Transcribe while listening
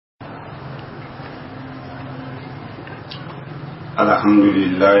الحمد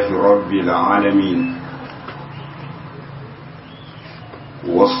لله رب العالمين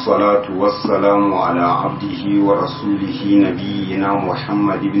والصلاة والسلام على عبده ورسوله نبينا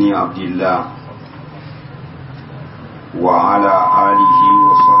محمد بن عبد الله وعلى آله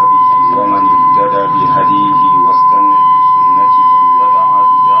وصحبه ومن اهتدى بهديه واستنى بسنته ودعا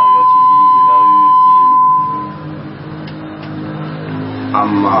بدعوته إلى يوم الدين.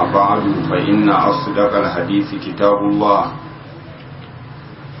 أما بعد فإن أصدق الحديث كتاب الله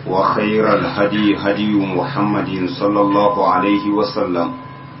وخير الهدي هدي محمد صلى الله عليه وسلم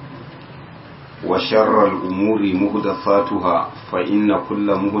وشر الأمور محدثاتها فإن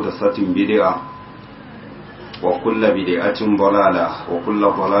كل محدثة بدعة وكل بدعة ضلالة وكل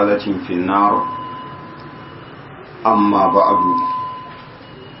ضلالة في النار. أما بعد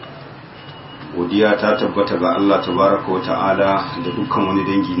godiya ta tabbata ga Allah tabaraka wa ta'ala da dukkan wani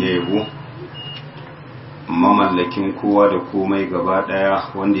dangi na yabo, mamallakin kowa da komai gaba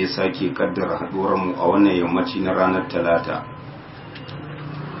daya, wanda ya sake kaddara haduwar mu a wannan yammaci na ranar talata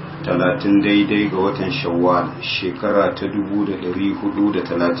 30 daidai ga watan shawwal shekara ta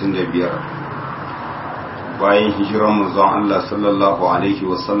 1435 bayan hijiran manzon Allah sallallahu alaihi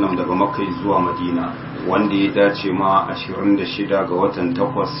wasallam daga Makka zuwa Madina, wanda ya dace ma 26 ga watan 8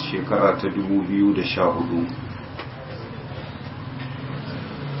 shekara ta 2014.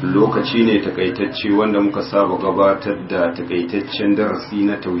 lokaci ne takaitacce wanda muka saba gabatar da takaitaccen darasi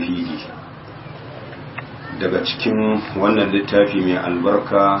na tauhidi daga cikin wannan littafi mai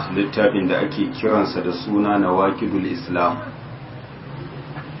albarka, littafin da ake kiransa da suna NAWAQIDUL ISLAM.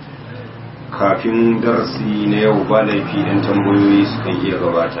 kafin darasi na yau ba laifi ɗan tambayoyi su kan iya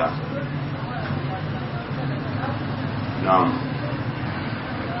gabata. na'am.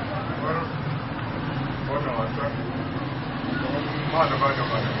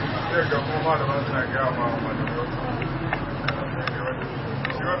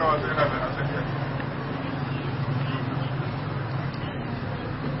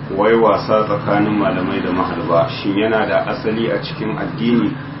 wai wasa tsakanin malamai da mahalba shin yana da asali a cikin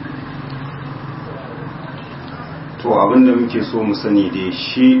addini? to abinda muke so mu sani dai,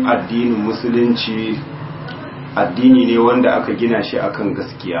 shi addinin musulunci addini ne wanda aka gina shi akan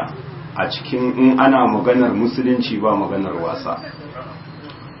gaskiya. a cikin in ana maganar musulunci ba maganar wasa,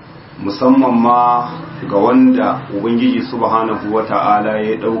 musamman ma ga wanda ubangiji subhanahu wata'ala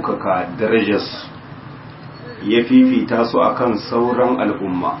ya ɗaukaka darajarsu, ya fifita su akan sauran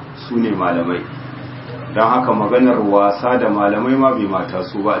al'umma, su ne malamai. don haka maganar wasa da malamai ma bai mata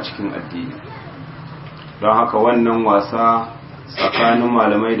su ba a cikin addini. don haka wannan wasa tsakanin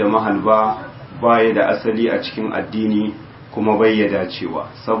malamai da mahalba baya da asali a cikin addini, kuma bai ya dacewa,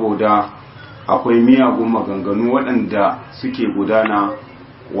 saboda akwai miyagun maganganu waɗanda suke gudana,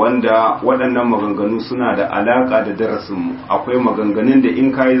 wanda waɗannan maganganu suna da alaƙa da darasinmu. akwai maganganun da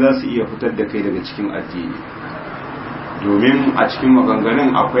in kayi za su iya fitar da kai daga cikin addini, domin a cikin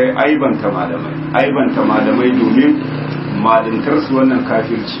maganganun akwai aibanta malamai domin malintarsu wannan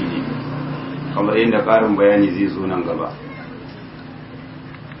kafirci ne, kamar yadda ƙarin bayani zai zo nan gaba.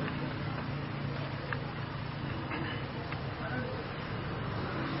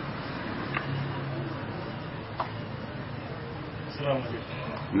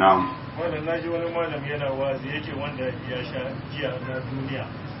 na'am. wannan naji wani malami yana wazi yake wanda ya sha giya na duniya,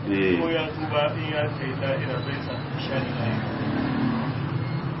 ko ya tuba in ya kai da'ira bai sa shani ne.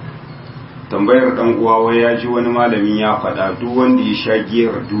 tambayar dan uwa wai ya ji wani malamin ya faɗa duk wanda ya sha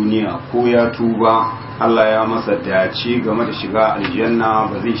giyar duniya ko ya tuba Allah ya masa dace game da shiga aljanna,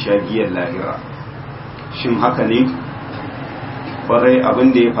 ba zai sha giyar lahira. shin haka ne? kwarai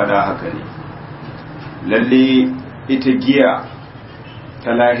abin da ya faɗa haka ne. lalle ita giya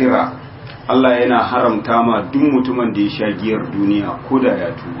ta lahira Allah yana haramta ma duk mutumin da ya sha giyar duniya ko da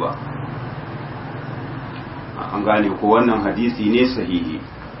ya tuba. an gane ko wannan hadisi ne sahihi.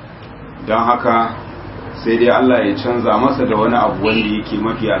 don haka sai dai Allah ya canza masa da wani abu wanda yake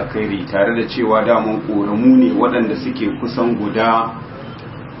mafi alkhairi, tare da cewa damun koramu ne waɗanda suke kusan guda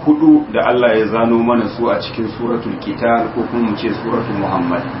 4 da Allah ya zano mana su a cikin suratul Qital, ko kuma mu ce suratul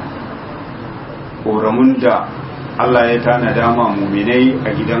Muhammad. koramun da Allah ya tanada ma muminai a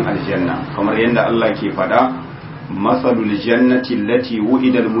gidan aljanna, kamar yadda Allah ke faɗa, masalul jannati allati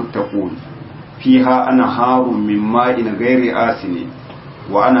wu'idal muttaqun fiha anharun min ma'in ghairi asin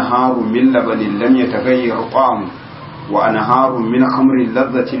wa anharun min labanin lam yataghayyar ta'amu wa anharun min khamrin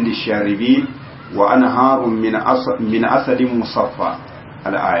ladhatin lisharibin wa anharun min asalin musaffa.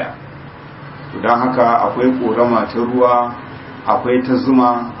 al-aya. don haka akwai korama ta ruwa, akwai ta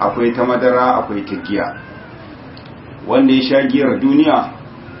zuma, akwai ta madara, akwai ta giya. wanda ya sha giyar duniya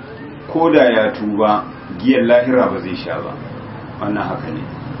ko da ya tuba, giyar lahira ba zai sha ba. wannan haka ne.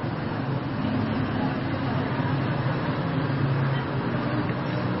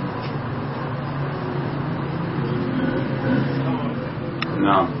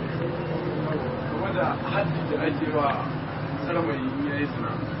 na'am wanda haddi da ake wa sarmai ya yi suna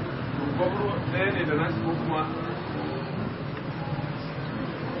to gwamro ɗaya ne da nasu ko kuma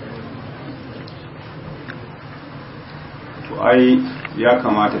to ai ya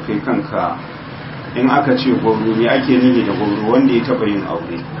kamata kai kanka in aka ce gwamro ne ake nihi da gwamro wanda ya taɓa yin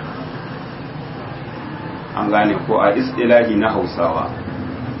aure, an gane ko a istilahi na Hausawa.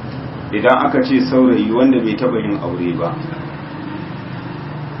 Idan aka ce saurayi wanda bai taɓa yin aure ba,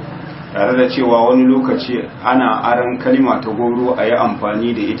 tare da cewa wani lokaci ana aran kalima ta goro a yi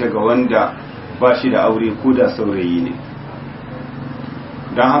amfani da ita ga wanda ba shi da aure ko da saurayi ne.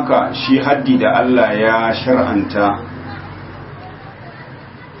 don haka shi haddi da Allah ya shar'anta,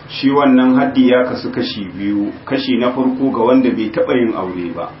 shi wannan haddi ya kasu kashi biyu. Kashi na farko ga wanda bai taɓa yin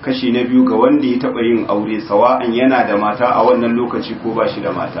aure ba, kashi na biyu ga wanda ya taɓa yin aure, sawa'an yana da mata a wannan lokaci ko ba shi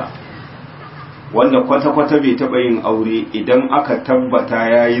da mata. Wanda kwata-kwata bai taɓa yin aure, idan aka tabbata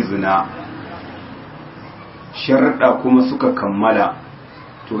ya yi zina, sharaɗa kuma suka kammala,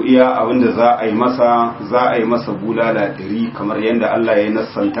 to iya abinda za a yi masa bulala 100 kamar yadda Allah ya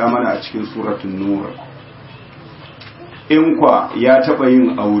nassanta mana a cikin suratun Nur. In kwa ya taɓa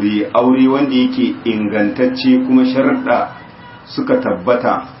yin aure wanda yake ingantacce kuma sharaɗa suka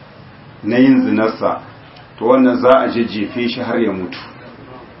tabbata na yin zinarsa, to wannan za a jajjefe shi har ya mutu.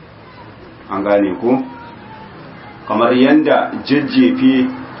 An gane ko? Kamar yadda jajjefe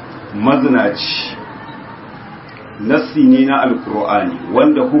mazinaci nassi ne na alkur'ani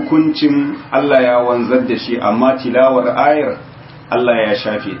wanda hukuncin Allah ya wanzar da shi, amma tilawar ayar Allah ya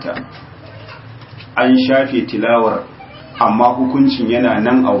shafe ta. An shafe tilawar, amma hukuncin yana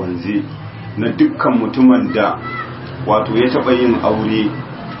nan a wanze na dukkan mutumin da wato ya taɓa yin aure,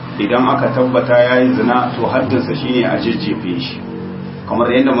 idan aka tabbata ya yi zina to haddasa shine a jajjefe shi. Kamar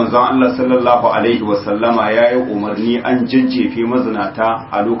yadda manzon Allah sallallahu alaihi wasallama ya yi umarni an jajjefe mazinata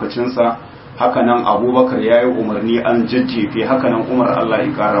a lokacinsa, hakanan Abubakar ya yi umarni an jajjefe, hakanan Umar Allah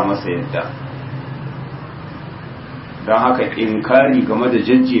ya kara masa yadda. Don haka inkari game da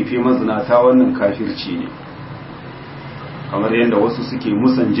jajjefe mazinata wannan kafirci ne, kamar yadda wasu suke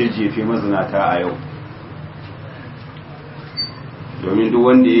musan jajjefe mazinata a yau. Domin duk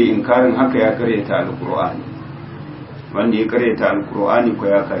wanda ya yi inkarin haka ya karyata alkur'ani, wanda ya karyata alkur'ani ko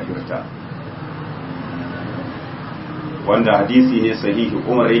ya kafirta. Wanda hadisi ne sahihi,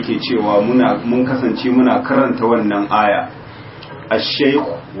 Umar yake cewa mun kasance muna karanta wannan aya, ash-shaykh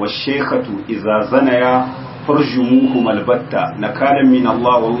wash-shaykhatu idza zanaya farjumuhum albatta nakalan min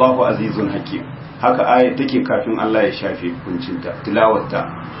Allah wallahu azizun hakim. Haka aya take kafin Allah ya shafe hukuncinta, tilawarta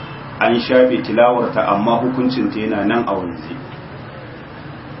an shafe tilawarta, amma hukuncinta yana nan a wanzu.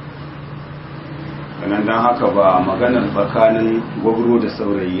 Sannan don haka ba maganar tsakanin gwagro da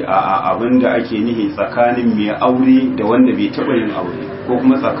saurayi, a abinda ake nihi tsakanin mai aure da wanda bai taɓa yin aure, ko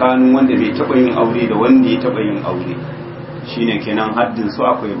kuma tsakanin wanda bai taɓa yin aure da wanda ya taɓa yin aure, shine kenan haddin su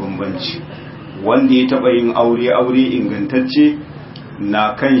akwai bambanci. Wanda ya taɓa yin aure ingantacce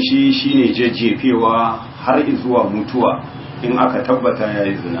na kan shi shine jajjefewa har zuwa mutuwa in aka tabbata ya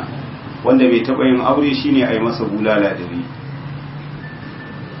yi zina. Wanda bai taɓa yin aure shine a yi masa bulala 100.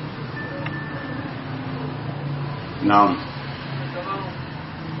 Na'am.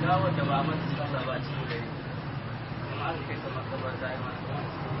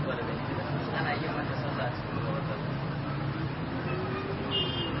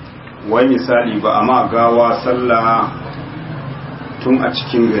 Wai misali ba a ma gawa sallah tun a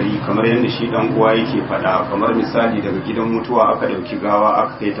cikin gari kamar yadda shi dan uwa yake faɗa, kamar misali daga gidan mutuwa aka ɗauki gawa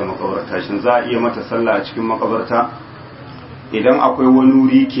aka kai ta makabarta, shin za a iya mata sallah a cikin makabarta? Idan akwai wani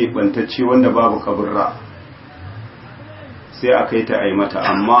wuri keɓantacce wanda babu kaburra, sai a kai ta a yi mata,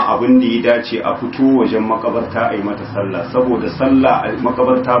 amma abin da ya dace a fito wajen makabarta a yi mata sallah, saboda sallah a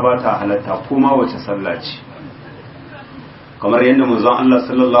makabarta ba ta halatta kuma wace sallah ce. Kamar yadda manzon Allah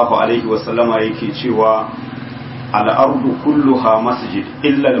sallallahu alaihi wasallama yake cewa al'ardu kulluha masjid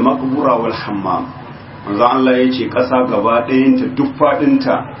illa al-maqbura wal hammam. Manzon Allah yace ƙasa gaba ɗayanta duk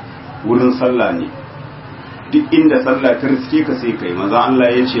faɗinta wurin sallah ne, duk inda sallah ta riske ka sai kai. Manzon Allah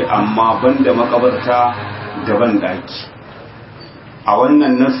yace amma banda makabarta da ban daki. A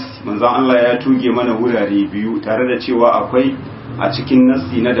wannan nas manzon Allah ya tuge mana wurare biyu, tare da cewa akwai a cikin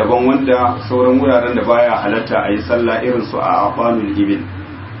nassi na daban wanda sauran wuraren da baya halatta a yi sallah irin su a afanul ibil,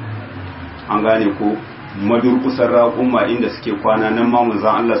 an gane ko madurkusar raƙumma inda suke kwana, nan ma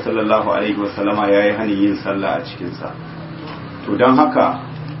manzon Allah sallallahu alaihi wasallama ya yi hanin yin sallah a cikinsa. To don haka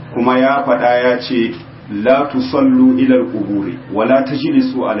kuma ya faɗa ya ce la tusallu ila al-quburi wa la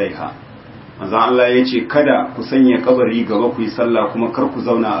tajlisu alaiha. manzo Allah yace kada ku sanya kabari gaba ku yi sallah kuma kar ku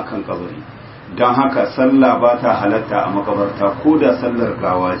zauna akan kabari. dan haka sallah ba ta halatta a makabarta ko da sallar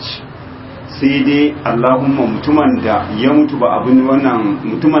gawa ce, sai dai Allahumma mutumin da ya mutu ba abin wannan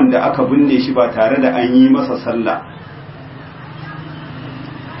mutumin da aka binne shi ba tare da an yi masa sallah,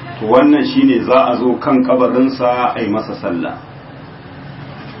 to wannan shine za a zo kan kabarinsa a yi masa sallah.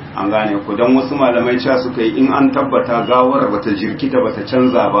 an gane ku, don wasu malamai cewa suka yi in an tabbata gawar bata jirkita bata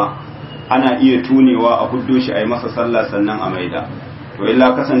canza ba ana iya tunewa a huddo shi a yi masa sallah sannan a maida. to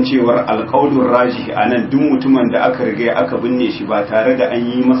illa kasancewar alƙaulun raji a nan duk mutumin da aka riga aka binne shi ba tare da an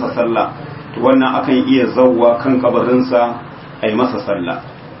yi masa sallah, to wannan akan iya zawwa kan kabarinsa a yi masa sallah.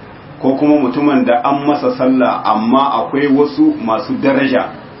 ko kuma mutumin da an masa sallah amma akwai wasu masu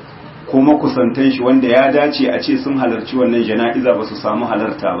daraja ko makusantan shi wanda ya dace a ce sun halarci wannan jana'iza ba su samu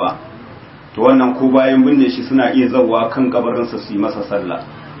halarta ba, to wannan ko bayan binne shi suna iya zawwa kan kabarinsa su yi masa sallah,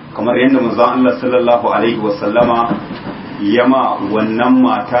 kamar yadda manzon Allah sallallahu alaihi wasallama yama wannan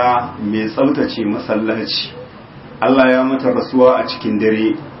mata mai tsaftace masallaci. Allah ya mata rasuwa a cikin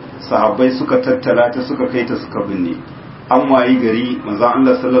dare, sahabbai suka tattala ta suka kai ta suka binne. an wayi gari manzon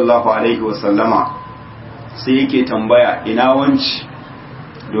Allah sallallahu alaihi wasallama sai yake tambaya ina wanci,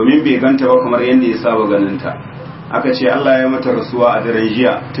 domin bai ganta ba kamar yadda ya saba ganinta. aka ce Allah ya mata rasuwa a daren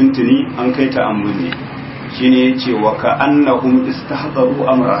jiya, tuntuni an kai ta an binne. shine yace wa ka annahum istahdaru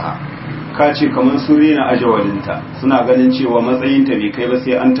amraha, ka ce kamar sun rena ajawalinta, suna ganin cewa matsayinta bai kai ba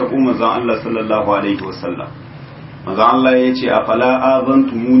sai an taɓo manzon Allah sallallahu alaihi wasallam. manzon Allah ya ce afala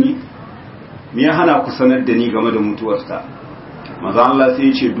azantumuni, me ya hana ku sanar da ni game da mutuwarta? manzon Allah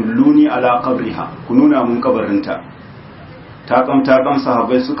sai ya ce dulluni ala qabriha, ku nuna mun kabarinta. takam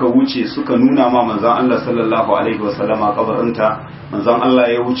sahabbai suka wuce suka nuna ma manzon Allah sallallahu alaihi wasallama kabarinta. manzon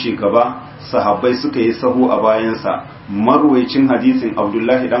Allah ya wuce gaba, sahabbai suka yi sahu a bayansa. marwaicin hadisin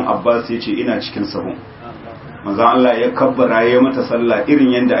Abdullahi dan Abbas ya ce ina cikin sahun. manzon Allah ya kabbara ya mata sallah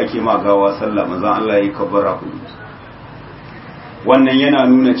irin yadda ake ma gawa sallah, manzon Allah ya kabbara ku. wannan yana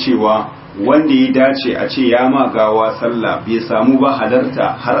nuna cewa wanda ya dace a ce ya ma gawa sallah bai samu ba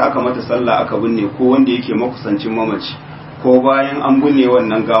halarta har aka mata sallah aka binne, ko wanda yake makusancin mamaci, ko bayan an binne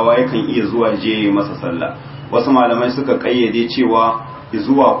wannan gawa yakan iya zuwa je masa sallah. wasu malamai suka kayyade cewa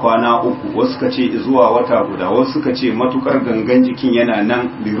zuwa kwana 3, wasu suka ce zuwa wata guda, wasu suka ce matukar gangan jikin yana nan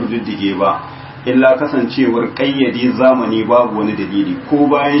bai rududdige ba, illa kasancewar kayyade zamani babu wani dalili, ko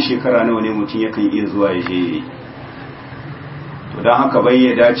bayan shekara nawa ne mutum yakan iya zuwa ya je. to don haka bai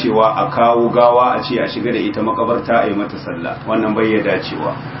ya dacewa a kawo gawa a ce a shiga da ita makabarta a yi mata sallah, wannan bai ya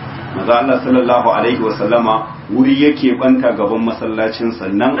dacewa. maza Allah sallallahu alaihi wasallama wuri yake banta gaban masallacin,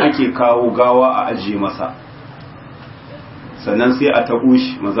 sannan ake kawo gawa a ajiye masa, sannan sai a taɓo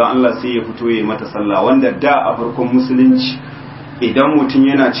shi, maza Allah sai ya fito ya mata sallah. wanda da a farkon musulunci idan mutum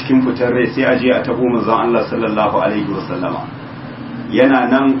yana cikin fitar rai sai a je a taɓo maza Allah sallallahu alaihi wasallama, yana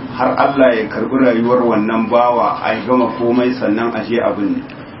nan har Allah ya karbi rayuwar wannan bawa a gama komai sannan a je abin ne.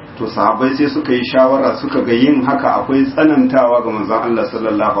 to sahabbai sai suka yi shawara suka ga yin haka akwai tsanantawa ga manzon Allah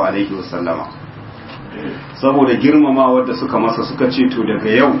sallallahu alaihi wasallama, saboda girmamawa da suka masa suka ce to daga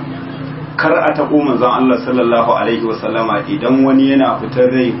yau kar a taɓo manzon Allah sallallahu alaihi wasallama idan wani yana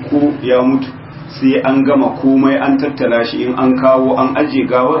fitar rai ko ya mutu, sai an gama komai an tattala shi, in an kawo an aje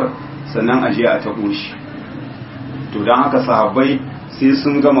gawar sannan a je a taɓo shi. to don haka sahabbai sai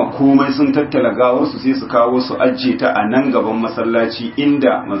sun gama komai sun tattala gawarsu sai su kawo su ajiye ta a nan gaban masallaci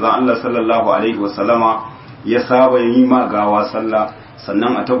inda manzon Allah sallallahu alaihi wasallama ya saba yi ma gawa sallah,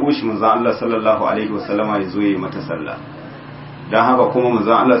 sannan a taɓo shi manzon Allah sallallahu alaihi wasallama ya zo ya yi mata sallah. don haka kuma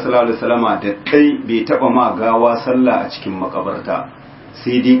manzon Allah sallallahu alaihi wasallama da kai bai taɓa ma gawa sallah a cikin makabarta,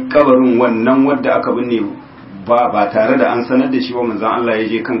 sai dai kabarin wannan wadda aka binne ba tare da an sanar da shi wa manzon Allah ya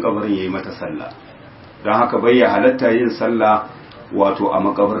je kan kabarin ya yi mata sallah. don haka bai ya halatta yin sallah wato a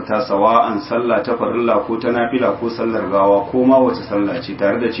makabarta, sawa'an sallah ta farilla ko ta nafila ko sallar gawa ko ma wace sallah ce,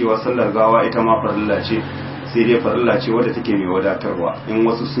 tare da cewa sallar gawa ita ma farilla ce, sai dai farilla ce wadda take mai wadatarwa, in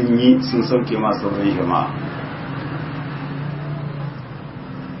wasu sun yi sun sauke ma sauran jama'a.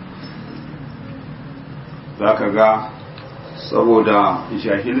 zaka ga saboda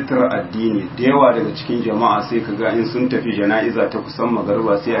jahiltar addini da yawa daga cikin jama'a sai ka ga in sun tafi jana'iza ta kusan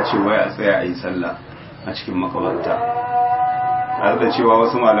magariba sai a ce wai a tsaya a yi sallah a cikin makabarta, tare da cewa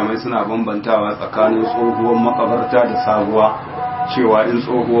wasu malamai suna bambantawa tsakanin tsohuwar makabarta da sabuwa, cewa in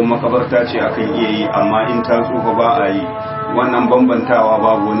tsohuwar makabarta ce akan iya yi, amma in ta tsoho ba a yi. wannan bambantawa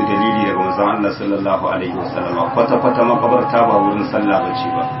babu wani dalili daga manzon Allah sallallahu alaihi wasallam. kwata makabarta ba wurin sallah bace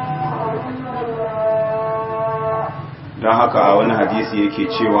ba. don haka a wani hadisi yake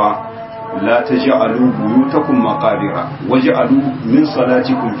cewa la taj'alu buyutakum maqabira waj'alu min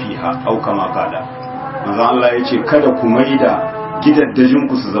salatikum fiha aw kama qala manzon Allah yace kada ku maida gidaddajin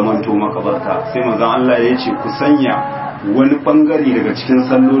ku su zamanto makabarta sai manzon Allah yace ku sanya wani bangare daga cikin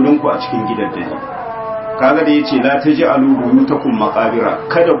sallolin ku a cikin gidaddaji kaga da yace la taj'alu buyutakum maqabira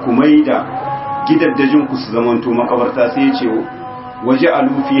kada ku maida gidaddajin ku su zamanto makabarta sai yace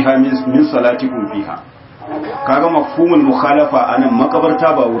waj'alu fiha min salatikum fiha kaga mafhumul mukhalafa anan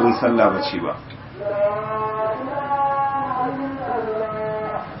makabarta ba wurin sallah bace ba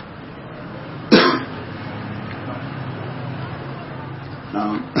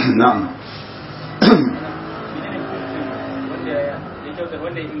na'am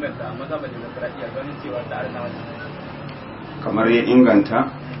wanda ya inganta a mazhabar demokradiyya ganin cewa da arna kamar ya inganta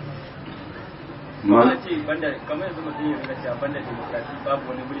ma ce banda kamar yanzu mutum ya rinka cewa banda demokradiyya babu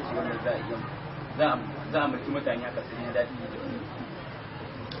wani mulki wanda za a iya za a mulki mutane haka su ji daɗi.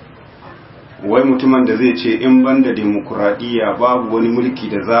 Wai mutumin da zai ce in banda demokuraɗiyya babu wani mulki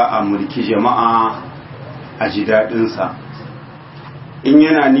da za a mulki jama'a a ji daɗinsa, in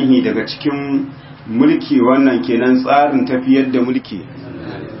yana nihi daga cikin mulki wannan kenan tsarin tafiyar da mulki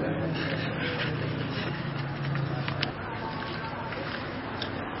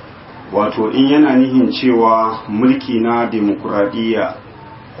wato in yana nihin cewa mulki na demokuraɗiyya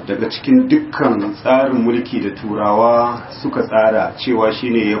daga cikin dukkan tsarin mulki da turawa suka tsara cewa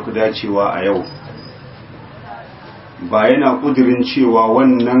shine ya fi dacewa a yau, ba yana kudirin cewa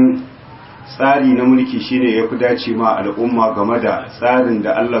wannan tsari na mulki shine ya fi dace ma al'umma game da tsarin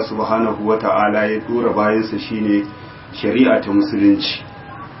da Allah subhanahu wa ta'ala ya dora bayansa shine shari'a ta musulunci.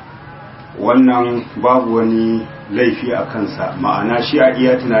 Wannan babu wani laifi a kansa, ma'ana shi a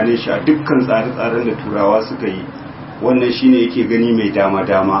iya tunanin shi a dukkan tsare-tsaren da turawa suka yi wannan shine yake gani mai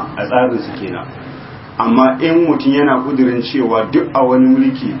dama-dama a tsarinsu kenan. Amma in mutum yana kudirin cewa duk a wani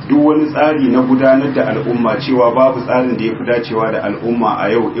mulki duk wani tsari na gudanar da al'umma cewa babu tsarin da ya fi dacewa da al'umma a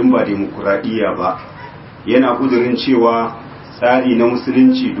yau in ba demokuraɗiyya ba, yana kudirin cewa tsari na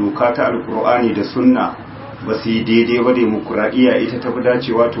musulunci doka ta alkur'ani da sunna ba su yi daidai ba, demokuraɗiyya ita ta fi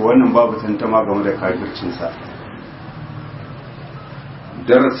dacewa, to wannan babu tantama game da kafircinsa.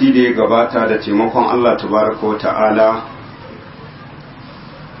 Darasi da ya gabata da taimakon Allah tabaraka wa ta'ala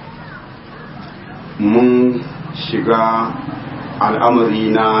mun shiga al'amari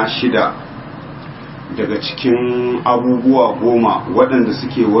na 6 daga cikin abubuwa 10 waɗanda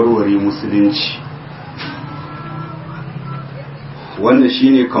suke warware musulunci. Wannan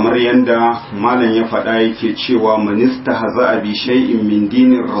shine kamar yadda malam ya faɗa yake cewa manista haza bi shay'in min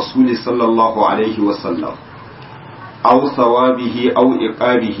dinin rasuli sallallahu alaihi wasallam aw sawabihi aw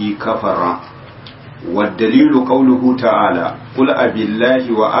iqabihi kafara. والدليل قوله تعالى قل أبالله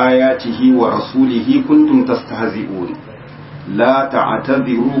وآياته ورسوله كنتم تستهزئون لا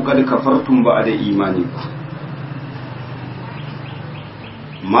تعتذروا قد كفرتم بعد إيمانكم.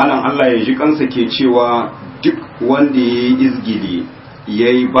 malam Allah ya ji kansa ke cewa duk wanda ya yi izgili ya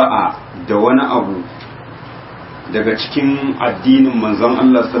yi ba'a da wani abu daga cikin addinin manzon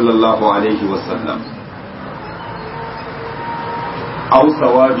Allah sallallahu alaihi wasallam aw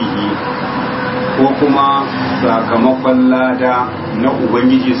sawabihi ko kuma sakamakon lada na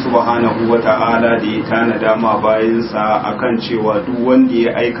Ubangiji subhanahu wa ta'ala da ya tanada ma bayansa akan cewa duk wanda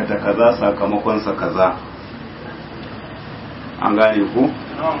ya aikata kaza sakamakonsa kaza, an gane ku?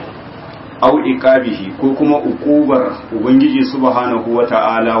 Au iqabihi ko kuma ukubar Ubangiji subhanahu wa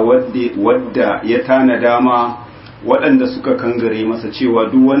ta'ala wadda ya tanada ma waɗanda suka kangare masa cewa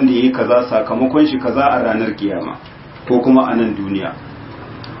duk wanda ya kaza sakamakon shi kaza a ranar kiyama ko kuma a nan duniya.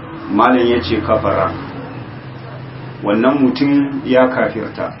 Malam ya ce kafara, wannan mutum ya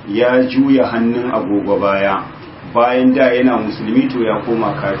kafirta, ya juya hannun agogo baya, bayan da yana musulmi to ya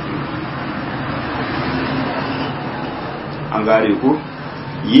koma kafir. An gare ko?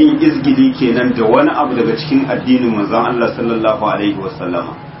 Yin izgili kenan da wani abu daga cikin addinin manzon Allah sallallahu alaihi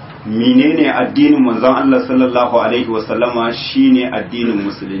wasallama. Menene addinin manzon Allah sallallahu alaihi wasallama? Shine addinin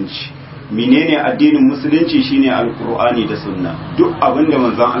musulunci. Menene addinin musulunci? Shine alkur'ani da sunna, duk abinda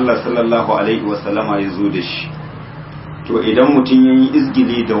manzon Allah sallallahu alaihi wasallama ya zo da shi. To idan mutum yayi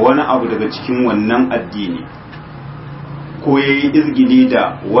izgili da wani abu daga cikin wannan addini, ko yayi izgili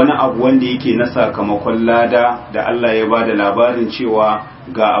da wani abu wanda yake na sakamakon lada da Allah ya bada labarin cewa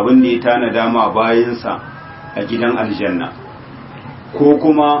ga abin da ya tanada ma bayinsa a gidan aljanna, ko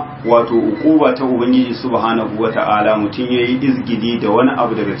kuma wato ukuba ta Ubangiji subhanahu wata'ala mutum yayi izgili da wani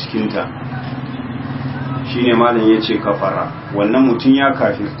abu daga cikinta, shine malam yace kafara, wannan mutum ya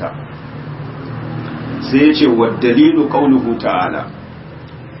kafirta. Sai yace wa dalilu qauluhu ta'ala,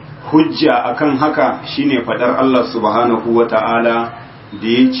 hujja akan haka shine fadar Allah subhanahu wata'ala da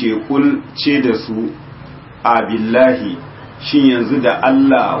ya ce kul ce da su a billahi shin yanzu da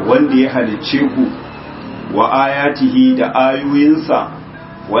Allah wanda ya halicce ku wa ayatihi da ayoyinsa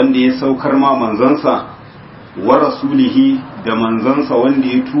wanda ya saukar ma manzansa wa rasulihi da manzansa wanda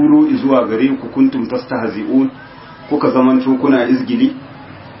ya turo zuwa gare ku kuntum tastahzi'un kuka zamanto kuna izgili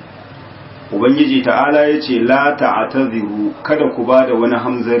ubangiji ta'ala yace la ta'taziru kada ku bada wani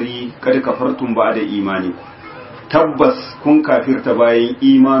hamzari kada kafartum ba da imani tabbas kun kafirta bayan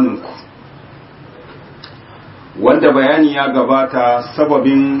imaninku wanda bayani ya gabata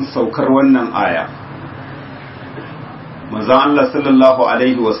sababin saukar wannan aya manzon Allah sallallahu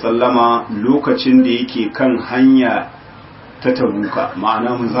alaihi wasallama lokacin da yake kan hanya ta Tabuka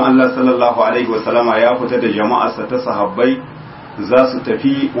ma'ana manzon Allah sallallahu alaihi wasallama ya fita da jama'arsa ta sahabbai za su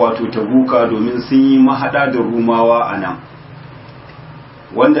tafi wato Tabuka domin sun yi mahada da Rumawa a nan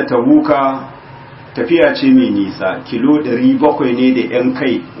wanda Tabuka tafiya ce mai nisa kilo 700 ne da yan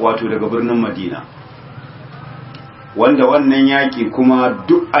kai wato daga birnin Madina wanda wannan yaƙi kuma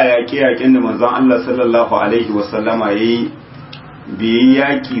duk a yaƙe-yaƙen da manzon Allah sallallahu alaihi wasallama yayi bai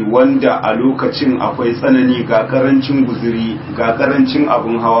yaƙi wanda a lokacin akwai tsanani ga karancin guzuri ga karancin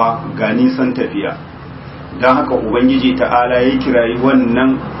abun hawa ga nisan tafiya don haka ubangiji ta'ala ya kirayi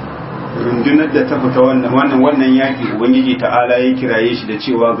wannan rundunar da ta fita wannan yaƙi ubangiji ta'ala ya kiraye shi da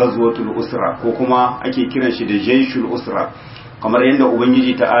cewa gazwatul usra ko kuma ake kiran shi da jaishul usra kamar yadda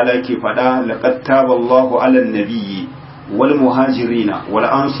ubangiji ta'ala ke faɗa laqad taballahu 'alan nabiyyi wal muhajirina wal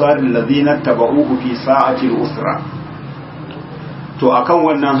ansari alladhina tabauhu fi sa'ati al-usra to akan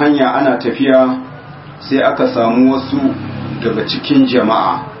wannan hanya ana tafiya sai aka samu wasu daga cikin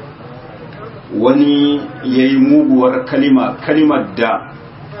jama'a wani yayi muguwar kalimar da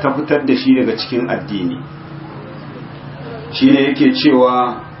ta fitar da shi daga cikin addini shine yake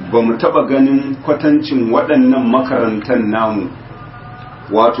cewa ba mu taɓa ganin kwatancin waɗannan makarantar namu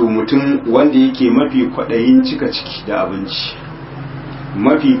wato mutum wanda yake mafi kwaɗayin cika ciki da abinci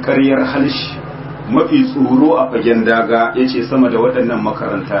mafi ƙaryar halshi mafi tsoro a fagen daga ya ce sama da waɗannan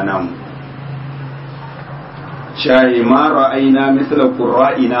makaranta namu shaye ma ra'ayina misla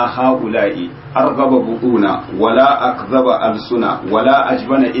qurra'ina haula'i argaba buquna wala akzaba alsuna wala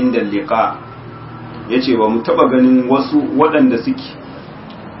ajbana inda liqa yace ba mu taɓa ganin wasu waɗanda suke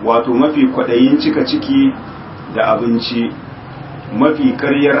wato mafi kwaɗayin cika ciki da abinci mafi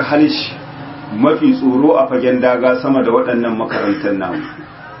karyar halshi mafi tsoro a fagen daga sama da waɗannan makarantar namu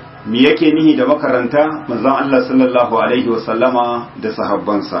me yake nihi da makaranta manzon Allah sallallahu alaihi wasallama da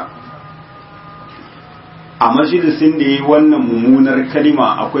sahabbansa a majalisin da yayi wannan mummunar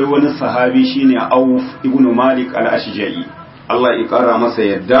kalima akwai wani sahabi shine Auf ibn Malik al-Ashja'i Allah ya kara masa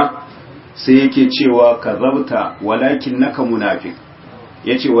yadda sai yake cewa kazabta walakin naka munafiq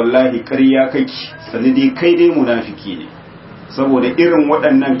yace wallahi ƙarya kake sanadi kai dai munafiki ne saboda irin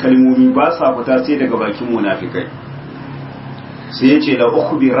waɗannan kalmomi ba sa fita sai daga bakin munafikai sai yace la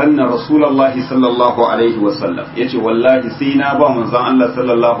ukhbiranna rasulullahi sallallahu alaihi wasallam yace wallahi sai na ba manzon Allah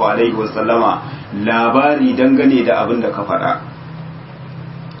sallallahu alaihi wasallama labari dangane da abin da ka faɗa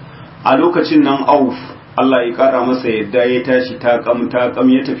a lokacin nan Auf Allah ya kara masa yadda ya tashi takam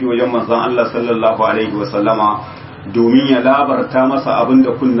ya tafi wajen manzon Allah sallallahu alaihi wasallama domin ya labarta masa abin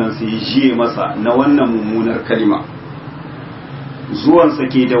da kunnansa ya jiye masa na wannan mummunar kalima zuwansa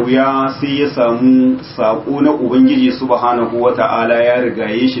ke da wuya sai ya samu saƙo na ubangiji subhanahu wata'ala ya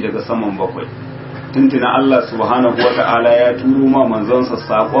rigaye shi daga saman bakwai tuntuna Allah subhanahu wata'ala ya turo ma manzonsa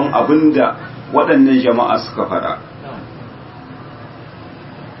saƙon abin da waɗannan jama'a suka faɗa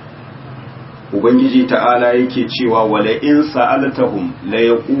ubangiji ta'ala yake cewa wala in sa'altahum la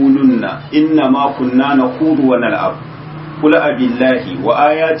yaqulunna inna ma kunna nakhudu wa nal'ab qul abillahi wa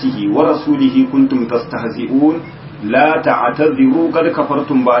ayatihi wa rasulihi kuntum tastahzi'un la ta'tadhiru qad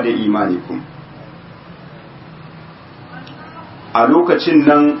kafartum ba'da imanikum a lokacin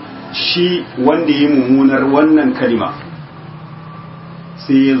nan shi wanda ya mummunar wannan kalima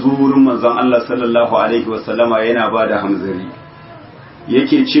sai ya zo wurin manzon Allah sallallahu alaihi wasallama yana bada hamzari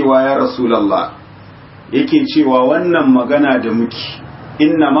yake cewa ya rasulallah yake cewa wannan magana da muke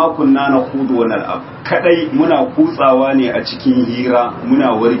inna ma kunna nakhudu wa nal'ab kadai muna kutsawa ne a cikin hira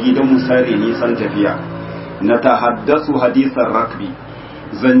muna wargi da musare nisan tafiya na tahaddasu hadisan rakbi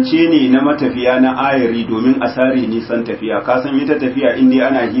zance ne na matafiya na ayari domin a sare nisan tafiya ka san ita tafiya inda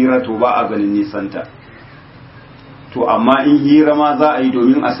ana hira to ba a ganin nisanta to amma in hira ma za a yi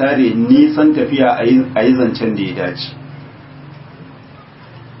domin a sare nisan tafiya a yi zancen da ya dace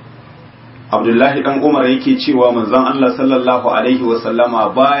Abdullahi dan Umar yake cewa manzon Allah sallallahu alaihi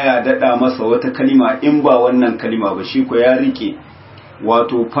wasallama baya dada masa wata kalima in ba wannan kalima ba shi ko ya rike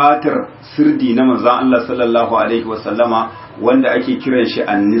wato fatar sirdi na manzon Allah sallallahu alaihi wasallama wanda ake kiran shi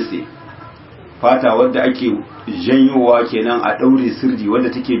annisi, fata wadda ake janyowa kenan a daure sirdi wadda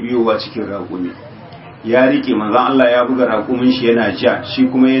take biyowa cikin raƙumi. Ya rike manzon Allah ya buga raƙumin shi yana ja, shi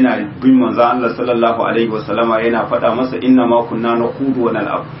kuma yana bin manzon Allah sallallahu alaihi wasallama yana faɗa masa inna ma kunna naqudu wa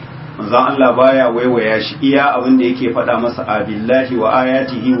nal'ab. Manzon Allah baya waiwaya shi, iya abin da yake faɗa masa abillahi wa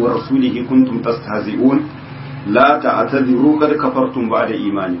ayatihi wa rasulihi kuntum tastahzi'un la ta'tadiru qad kafartum ba'da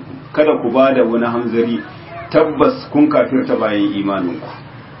imanikum. Kada ku bada wani hanzari, tabbas kun kafirta bayan imaninku.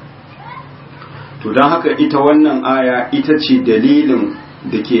 To don haka ita wannan aya ita ce dalilin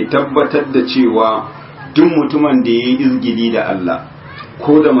da ke tabbatar da cewa duk mutumin da ya yi izgili da Allah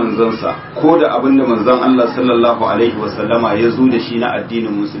ko da manzansa ko da abin da manzan Allah sallallahu alaihi wasallama ya zo da shi na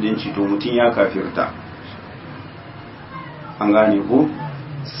addinin musulunci, to mutum ya kafirta. An gane ko?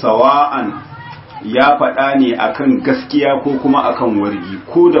 Sawa'an ya faɗa ne akan gaskiya ko kuma akan wargi,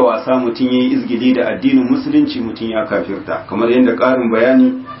 ko da wasa mutum ya yi izgili da addinin musulunci mutum ya kafirta, kamar yadda ƙarin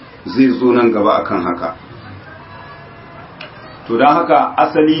bayani zai zo nan gaba akan haka. To don haka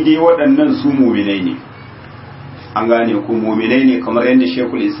asali dai waɗannan su muminai ne, an gane ku muminai ne, kamar yadda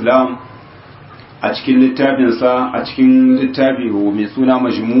Sheikhul Islam a cikin littafinsa, a cikin littafi mai suna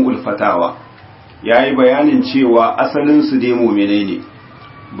Majmu'ul Fatawa, ya yi bayanin cewa asalinsu dai muminai ne,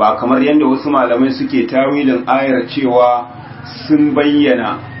 ba kamar yadda wasu malamai suke tawilin ayar cewa sun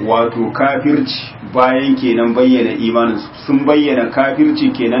bayyana wato kafirci bayan kenan bayyana imaninsu, sun bayyana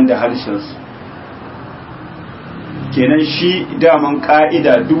kafirci kenan da harshensu. Kenan shi daman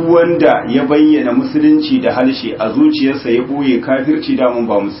ka'ida duk wanda ya bayyana musulunci da harshe a zuciyarsa ya ɓoye kafirci daman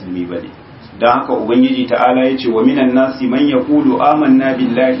ba musulmi ba ne. Don haka Ubangiji ta'ala ya ce wa minan nasi man yaqulu amanna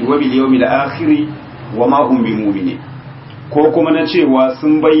billahi wa bil yawmil akhir wa ma hum bimu'minin, ko kuma na cewa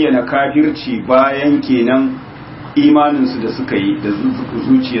sun bayyana kafirci bayan kenan imaninsu da suka yi da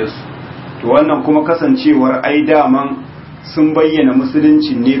zuciyarsu. To wannan kuma kasancewar ai daman sun bayyana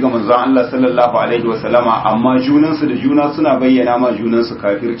musulunci ne ga manzon Allah sallallahu alaihi wasallama, amma junansu da juna suna bayyana ma junansu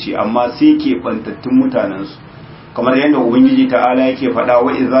kafirci, amma sai ke bantattun mutanensu, kamar yadda Ubangiji ta'ala yake faɗa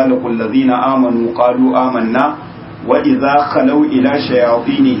wa idza laqul ladzina amanu qalu amanna wa idza khalaw ila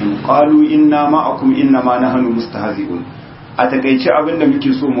shayatinihim qalu inna ma'akum innama nahnu mustahzi'un. A takeice abin da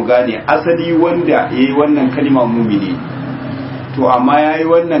muke so mu gane, asali wanda yayi wannan kalma mumini, to amma yayi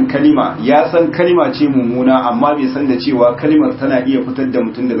wannan kalima ya san kalima ce mummuna, amma bai san da cewa kalimar tana iya fitar da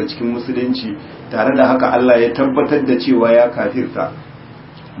mutum daga cikin musulunci, tare da haka Allah ya tabbatar da cewa ya kafirta,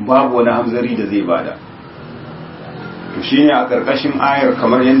 babu wani hamzari da zai bada. To shine a ƙarƙashin ayar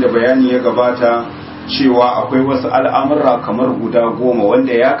kamar yadda bayani ya gabata cewa akwai wasu al'amura kamar guda 10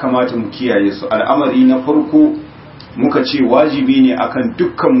 wanda ya kamata mu kiyaye su. Al'amari na farko muka ce wajibi ne akan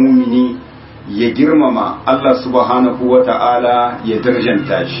dukkan mumini ya girmama Allah subhanahu wa ta'ala, ya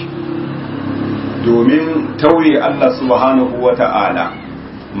darjanta shi, domin tauye Allah subhanahu wa ta'ala,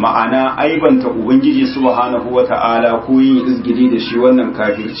 ma'ana aibanta Ubangiji subhanahu wa ta'ala ko yin izgili da shi, wannan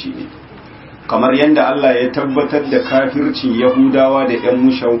kafirci ne, kamar yadda Allah ya tabbatar da kafircin Yahudawa da ‘yan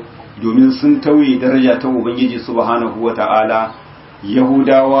mushau domin sun tauye daraja ta Ubangiji subhanahu wa ta'ala.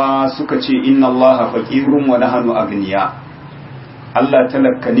 Yahudawa suka ce inna Allah faqirun wa nahnu agniya, Allah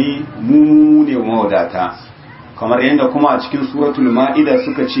talakka ne, mu ne mawadata, kamar yadda kuma a cikin suratul ma'ida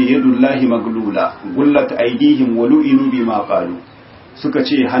suka ce yadullahi maglula gullat aydihim wa lu'inu bima qalu, suka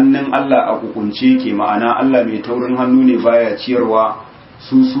ce hannun Allah a kukunce ke, ma'ana Allah mai taurin hannu ne, baya ciyarwa,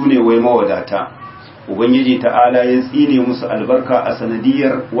 su ne wai mawadata. Ubangiji ta'ala ya tsine musu albarka a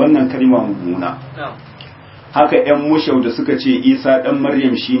sanadiyar wannan kalma mummuna. Haka ‘yan mushau da suka ce Isa ɗan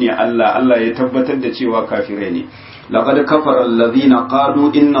Maryam shine Allah, Allah ya tabbatar da cewa kafirai ne. Laqad kafara allazina qalu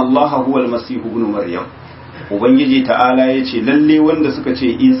inna Allaha huwal masihu ibn Maryam. Ubangiji ta'ala ya ce lalle wanda suka ce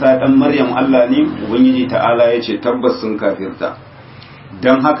Isa ɗan Maryam Allah ne, Ubangiji ta'ala ya ce tabbas sun kafirta.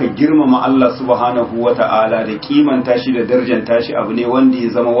 Don haka girmama Allah subhanahu wa ta'ala da kimanta shi da darjanta shi abu ne wanda ya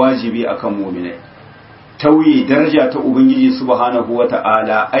zama wajibi akan mu'minai. Tauye daraja ta Ubangiji subhanahu wa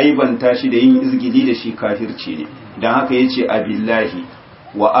ta'ala, aibanta shi da yin izgili da shi kafirci ne. Don haka ya ce abillahi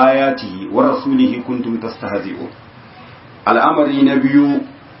wa ayatihi wa rasulihi kuntum tastahzi'un. Al'amari na biyu,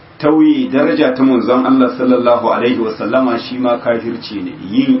 tauye daraja ta manzon Allah sallallahu alaihi wasallama shi ma kafirci ne,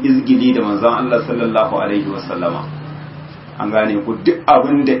 yin izgili da manzon Allah sallallahu alaihi wasallama. An gane ku, duk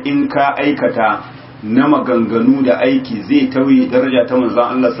abin da in ka aikata na maganganu da aiki zai tauye daraja ta manzon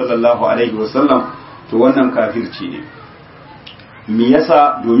Allah sallallahu alaihi wasallam, to wannan kafirci ne. Me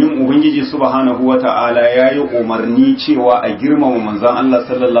yasa? Domin Ubangiji subhanahu wata'ala ya yi umarni cewa a girmama manzon Allah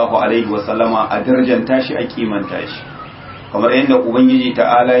sallallahu alaihi wasallama, a darjanta shi, a kimanta shi, kamar yadda Ubangiji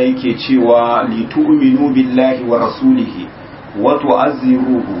ta'ala yake cewa litu'minu billahi wa rasulihi wa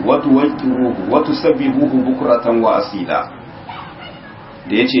tu'azziruhu wa tuwaqqiruhu wa tusabbihuhu bukratan wa asila.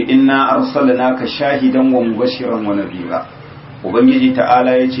 da yace inna arsalnaka shahidan wa mubashiran wa nadhira ubangiji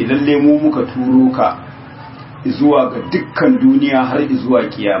ta'ala yace lalle mu muka turo ka zuwa ga dukkan duniya har zuwa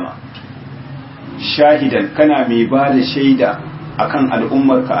kiyama shahidan kana mai ba da shaida akan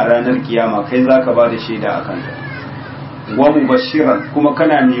al'ummarka a ranar kiyama kai zaka ba da shaida akan ta wa mubashiran kuma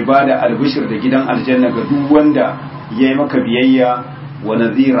kana mai ba da albishir da gidan aljanna ga duk wanda yayi maka biyayya wa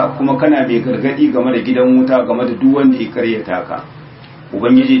nadhira kuma kana mai gargadi game da gidan wuta game da duk wanda ya karyata ka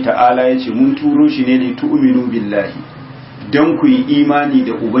ubangiji ta'ala yace mun turo shi ne li tu'minu billahi dan ku yi imani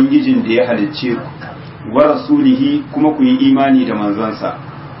da ubangijin da ya halicce ku wa rasulihi kuma ku yi imani da manzansa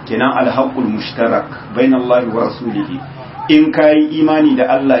kenan alhaqqul mushtarak bainallahi wa rasulihi in kai imani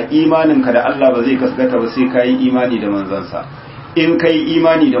da Allah imaninka da Allah ba zai kaskata ba sai kai imani da manzansa in kai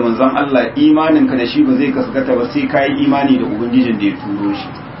imani da manzon Allah imaninka da shi ba zai kaskata ba sai kai imani da ubangijin da ya turo shi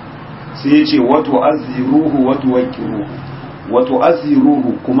sai ya ce wato azziruhu wato wakiruhu wato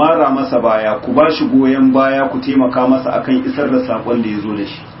azziruhu kuma ra masa baya ku ba shi goyen baya ku taimaka masa akan isar da sakon da ya zo da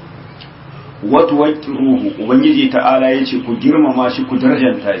shi wato wakiruhu ubangiji ta'ala ya ce ku girmama shi ku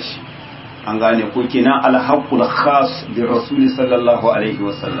darjanta shi an gane ko kenan alhaqqul khas bi rasuli sallallahu alaihi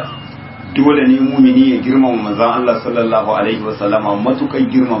wasallam dole ne mumini ya girmama manzon Allah sallallahu alaihi wasallama matukan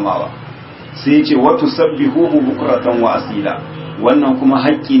girmamawa sai ya ce wato sabbihuhu bukratan wa asila wannan kuma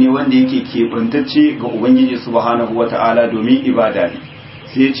haƙƙi ne wanda yake keɓantacce ga ubangiji subhanahu wata'ala domin ibada ne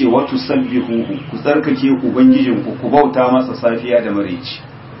sai ya ce wato sabbihuhu ku tsarkake ubangijinku ku bauta masa safiya da maraici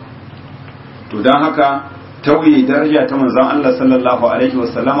to don haka tauye daraja ta manzon Allah sallallahu alaihi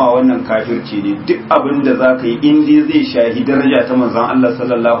wasallama wannan kafirci ne duk abin da za ka yi in dai zai shahi daraja ta manzon Allah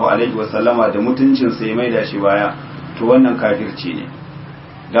sallallahu alaihi wasallama da mutuncinsa ya maida shi baya to wannan kafirci ne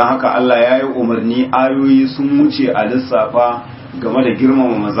don haka Allah ya yi umarni ayoyi sun wuce a lissafa game da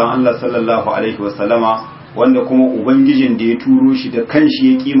girmama manzon Allah sallallahu alaihi wasallama wanda kuma ubangijin da ya turo shi da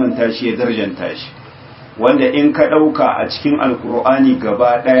kanshi ya kimanta shi ya darjanta shi wanda in ka ɗauka a cikin alkur'ani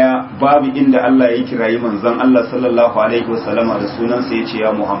gaba ɗaya babu inda Allah ya kirayi manzon Allah sallallahu alaihi wasallama da sunansa ya ce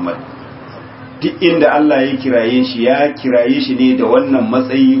ya Muhammad duk inda Allah ya kiraye shi ne da wannan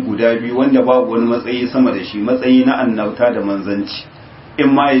matsayi guda biyu wanda babu wani matsayi sama da shi matsayi na annabta da manzanci in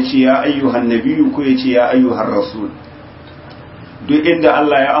ma ya ce ya ayyuhan nabiyyu ko ya ce ya ayyuhar rasul duk inda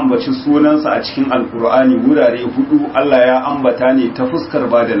Allah ya ambaci sunansa a cikin alkur'ani wurare hudu Allah ya ambata ne ta fuskar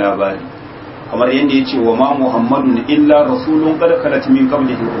ba da labari kamar yadda ya ce wa ma muhammadun illa rasulun qad khalat min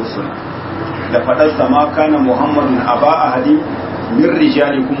qablihi rusul da fadarsa ma kana muhammadun aba ahadi min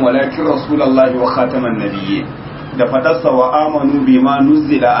rijalikum walakin rasulullahi wa khataman nabiyyin da fadarsa wa amanu bima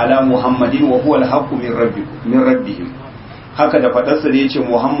nuzila ala muhammadin wa huwa al-haqqu min rabbihim haka da fadarsa da yace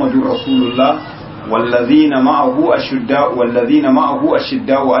muhammadur rasulullah wallazina ma'ahu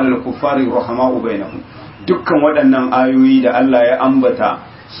ashidda'u 'alal kuffari rahama'u bainahum dukkan waɗannan ayoyi da Allah ya ambata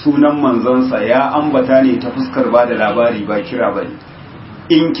sunan manzansa ya ambata ne ta fuskar ba da labari ba kira ba ne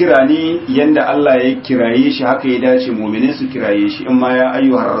in kira ne yanda Allah ya kiraye shi haka ya dace mumine su kiraye shi in ma ya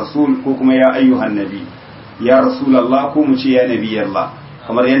ayyuhar rasul ko kuma ya ayyuhan nabi ya rasulallah ko mu ce ya nabiyallah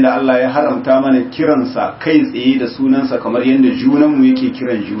kamar yanda Allah ya haramta mana kiransa kai tsaye da sunansa kamar yanda junanmu yake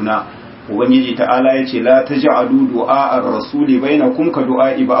kiran juna ubangiji ta'ala ya ce la taj'alu du'a ar-rasuli bainakum ka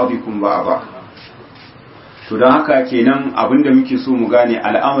du'a ba'dikum ba'da to don haka kenan abinda muke so mu gane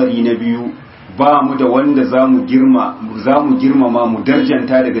al'amari na biyu ba mu da wanda za mu girmama mu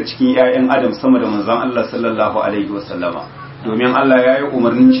darjanta daga cikin 'ya'yan adam sama da manzon Allah sallallahu alaihi wasallama domin Allah ya yi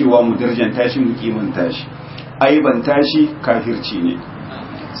umarnin cewa mu darjanta shi mu kimanta shi aibanta shi kafirci ne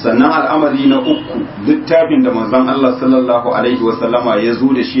sannan al'amari na uku littafin da manzon Allah sallallahu alaihi wasallama ya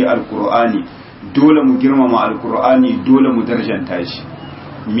zo da shi alkur'ani dole mu girmama alkur'ani dole mu darjanta shi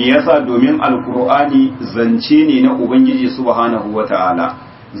me yasa domin alkur'ani zance ne na ubangiji subhanahu wata'ala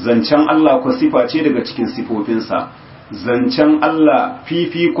zancen Allah ko sifa ce daga cikin sifofinsa zancen Allah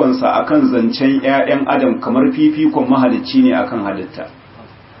fifikonsa akan zancen ƴaƴan adam kamar fifikon mahalicci ne akan halitta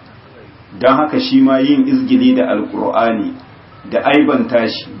don haka shi ma yin izgili da alkur'ani da aibanta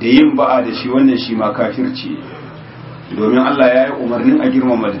shi da yin ba'a da shi wannan shi ma kafirci domin Allah ya yi umarnin a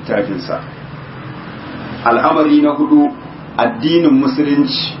girmama littafinsa al'amari na hudu addinin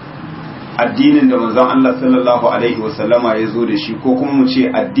musulunci addinin da manzon Allah sallallahu alaihi wasallama ya zo da shi ko kuma mu ce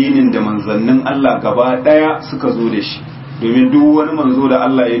addinin da manzannin Allah gaba daya suka zo da shi domin duk wani manzo da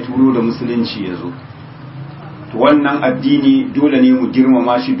Allah ya turo da musulunci ya zo to wannan addini dole ne mu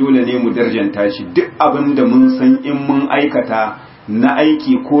girmama shi dole ne mu darjanta shi duk abin da mun san in mun aikata na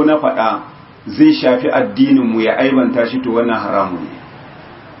aiki ko na faɗa zai shafi addinin mu ya aibanta shi to wannan haramun ne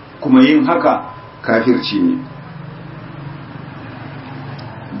kuma yin haka kafirci ne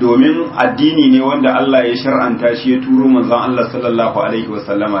domin addini ne wanda Allah ya shar'anta shi ya turo manzon Allah sallallahu alaihi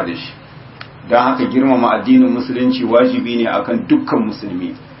wasallama da shi don haka girmama addinin musulunci wajibi ne akan dukkan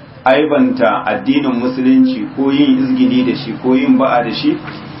musulmi. Aibanta addinin musulunci ko yin izgili da shi ko yin ba'a da shi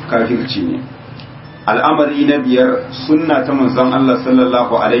kafirci ne. Al'amari na biyar, sunna ta manzon Allah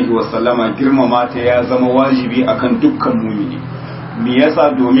sallallahu alaihi wasallama girmama ta ya zama wajibi akan dukkan mumini. Me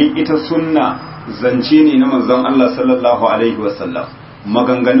yasa? Domin ita sunna zance ne na manzon Allah sallallahu alaihi wasallam,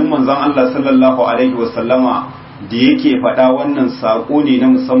 maganganun manzon Allah sallallahu alaihi wasallama da yake faɗa wannan saƙo ne na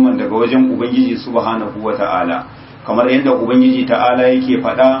musamman daga wajen Ubangiji subhanahu wata'ala, kamar yadda Ubangiji ta'ala yake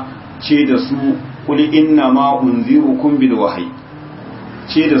faɗa, ce da su kul inna ma unzirukum bil wahyi,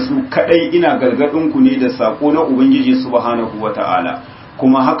 ce da su kadai ina gargadin ku ne da saƙo na Ubangiji subhanahu wata'ala.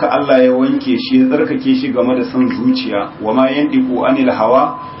 Kuma haka Allah ya wanke shi ya tsarkake shi game da son zuciya, wa ma yandiku anil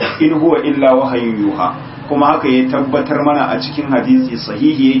hawa in huwa illa wahayin yuha. Kuma haka ya tabbatar mana a cikin hadisi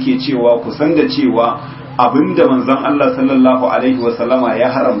sahihi yake cewa ku san da cewa abinda manzon Allah sallallahu alaihi wasallama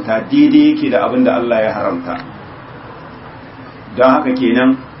ya haramta daidai yake da abinda Allah ya haramta. Don haka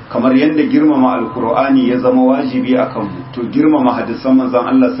kenan kamar yadda girmama alkur'ani ya zama wajibi akan mu, to girmama hadisan manzon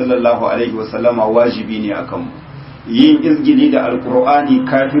Allah sallallahu alaihi wasallama wajibi ne akan mu. Yin izgili da alkur'ani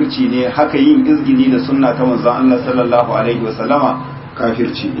kafirci ne, haka yin izgili da sunna ta manzon Allah sallallahu alaihi wasallama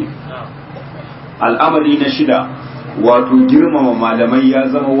kafirci ne. Al'amari na shida, wato girmama malamai ya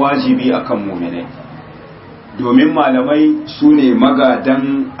zama wajibi akan mu'minai, domin malamai su ne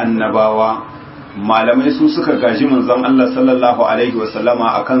magadan annabawa. Malamai su suka gaji manzon Allah sallallahu alaihi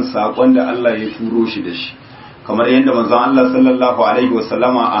wasallama akan sakon da Allah ya turo shi da shi, kamar yadda manzon Allah sallallahu alaihi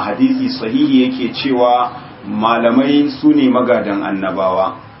wasallama a hadisi sahihi yake cewa malamai su ne magadan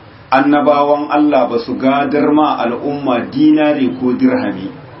annabawa. Annabawan Allah ba su gadar ma al'umma dinari ko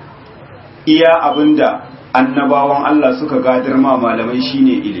dirhami, iya abinda annabawan Allah suka gadar ma malamai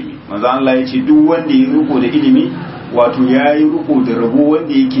shine ilimi. Manzo Allah ya ce duk wanda ya riko da ilimi, wato ya yi riko da rabo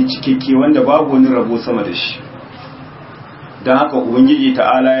wanda yake cikakke, wanda babu wani rabo sama da shi. Don haka Ubangiji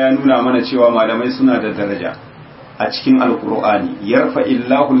ta'ala ya nuna mana cewa malamai suna da daraja a cikin alkur'ani, yarfa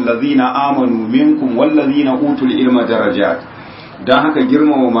illahu allazina amanu minkum wallazina utul ilma darajat. Don haka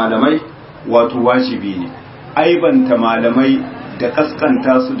girmama malamai wato wajibi ne. Aibanta malamai da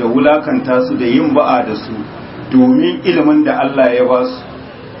kaskanta su da wulakanta su da yin ba'a da su domin ilimin da Allah ya ba su,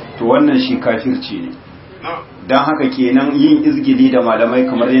 to wannan shi kafirci ne. Don haka kenan yin izgili da malamai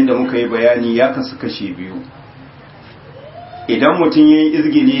kamar yadda muka yi bayani ya kasu kashe biyu. Idan mutum ya yi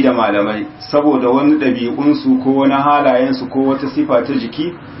izgili da malamai saboda wani ɗabi'unsu ko wani halayensu ko wata sifa ta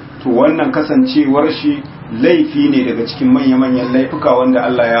jiki, to wannan kasancewar shi laifi ne daga cikin manya-manyan laifuka wanda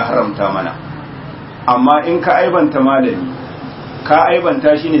Allah ya haramta mana. Amma in ka aibanta malami, ka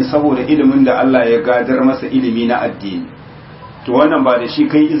aibanta shi ne saboda ilimin da Allah ya gadar masa, ilimi na addini, to wannan ba da shi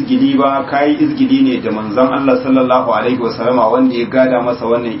kai izgili ba, kai izgili ne da manzon Allah sallallahu alaihi wasallama wanda ya gada masa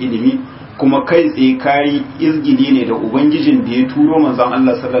wannan ilimi, kuma kai tsaye kai izgili ne da ubangijin da ya turo manzon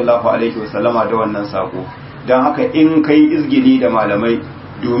Allah sallallahu alaihi wasallama da wannan sako. Dan haka in kai izgili da malamai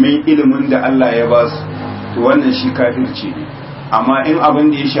domin ilimin da Allah ya ba su, to wannan shi kafirci ne. Amma in abin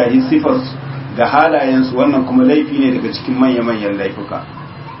da ya shahi sifar da halayensu, wannan kuma laifi ne daga cikin manya-manyan laifuka.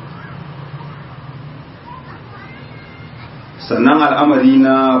 Sannan al'amari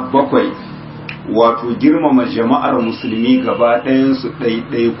na bakwai, wato girmama jama'ar musulmi gaba ɗayansu,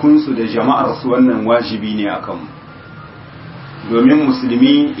 ɗaiɗaikunsu da jama'arsu, wannan wajibi ne a kanmu. Domin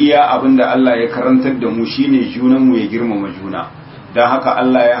musulmi iya abin da Allah ya karantar da mu shine junanmu ya girmama juna. Don haka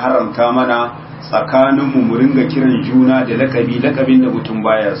Allah ya haramta mana tsakaninmu mu ringa kiran juna da lakabin da mutum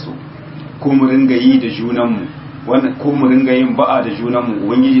baya so, ko mu ringa yi da junanmu, ko mu ringa yin ba'a da junanmu.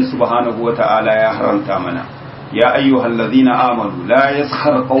 Ubangiji subhanahu wata'ala ya haramta mana. يا أيها الذين آمنوا لا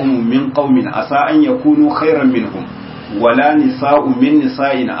يسخر قوم من قوم عسى أن يكونوا خيرا منهم ولا نساء من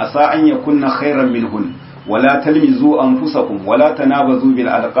نساء عسى أن يكون خيرا منهن ولا تلمزوا أنفسكم ولا تنابزوا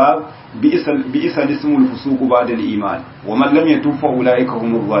بالألقاب بئس الاسم الفسوق بعد الإيمان ومن لم يتوب فأولئك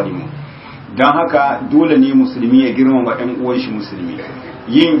هم الظالمون. dan haka dole ne musulmi ya girmama ɗan uwan shi musulmi.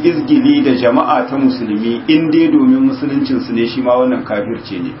 Yin izgili da jama'a ta musulmi in dai domin musuluncin su ne, shi ma wannan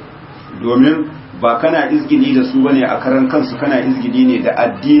kafirce ne, domin ba kana izgili da su bane a karan kansu, kana izgili ne da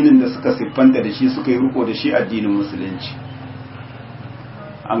addinin da suka siffanta da shi, suka yi riko da shi, addinin musulunci.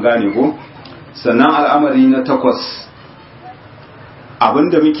 An gane ko? Sannan al'amari na takwas,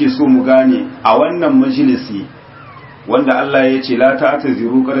 abinda muke so mu gane a wannan majalisi wanda Allah ya ce la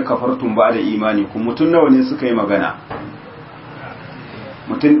ta'taziru qad kafartum ba'da imanikum, mutun nawa ne suka yi magana?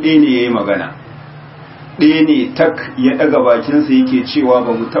 Mutun ɗaya ne yayi magana, ɗaya ne tak ya daga bakinsa yake cewa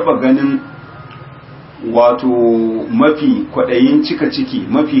ba mu taba ganin wato mafi kwaɗayin cika ciki,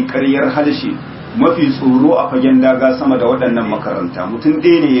 mafi ƙaryar harshe, mafi tsoro a fagen daga sama da waɗannan makaranta. Mutum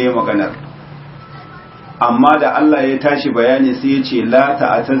ɗaya ne ya yi maganar, amma da Allah ya tashi bayani sai ya ce la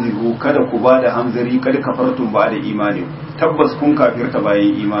ta'taziru, kada ku ba da hamzari, kada kafartum ba da imani, tabbas kun kafirta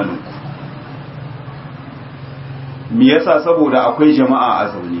bayan imanin ku. Me yasa? saboda akwai jama'a a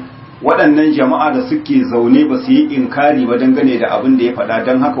zaune, waɗannan jama'a da suke zaune ba su yi inkari ba dangane da abin da ya faɗa,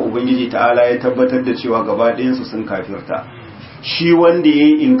 don haka ubangiji ta'ala ya tabbatar da cewa gaba ɗayansu sun kafirta. Shi wanda ya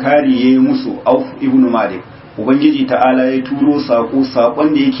yi inkari ya yi musu, Auf ibn Malik, ubangiji ta'ala ya turo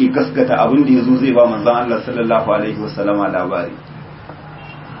saƙon da yake gaskata abin da ya zo zai ba manzon Allah sallallahu alaihi wasallama labari.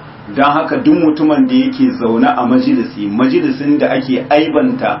 don haka duk mutumin da yake zaune a majalisin da ake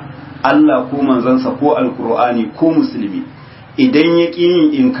aibanta Allah ko manzansa ko alkur'ani ko musulmi, idan ya ƙi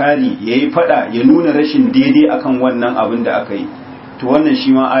yin inkari ya yi fada ya nuna rashin daidai akan wannan abin da aka yi, to wannan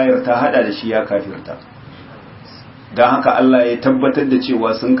shi ma ayar ta hada da shi ya kafirta. don haka Allah ya tabbatar da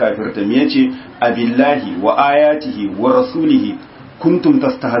cewa sun kafirta. Me yace abillahi wa ayatihi wa rasulihi kuntum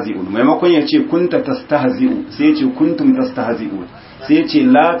tastahzi'un, maimakon yace kunta tastahzi'u sai yace kuntum tastahzi'un, sai yace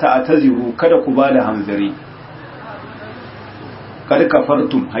la ta'taziru, kada ku bada hanzari, kad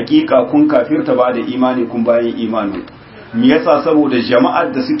kafartum, hakika kun kafirta ba da imani kun bayan imani. Me yasa? saboda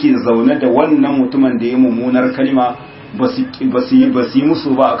jama'ar da suke zaune da wannan mutumin da ya mummunar kalma ba su yi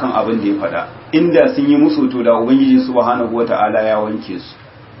musu ba akan abin da ya faɗa. Inda sun yi musu to da ubangiji subhanahu wata'ala ya wanke su.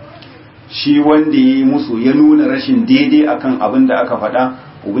 Shi wanda ya yi musu ya nuna rashin daidai akan abin da aka faɗa,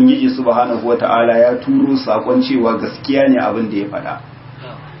 ubangiji subhanahu wata'ala ya turo sakon cewa gaskiya ne abin da ya faɗa.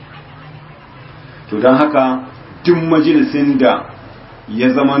 To don haka duk majalisin da ya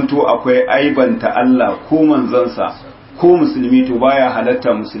zamanto akwai aibanta Allah ko manzansa ko musulmi, to baya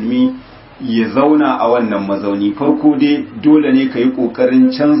halatta musulmi ya zauna a wannan mazauni. Farko dai dole ne ka yi ƙoƙarin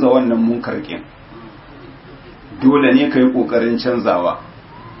canza wannan munkarkin, dole ne ka yi ƙoƙarin canzawa.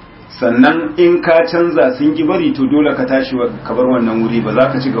 Sannan in ka canza sun ki bari, to dole ka tashi ka bar wannan wuri, ba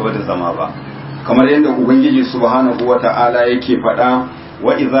za ka ci gaba da zama ba. Kamar yadda ubangiji subhanahu wata'ala yake faɗa,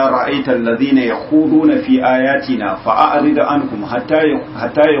 wa idza ra'aita alladhina yakhuduna fi ayatina fa'arid anhum hatta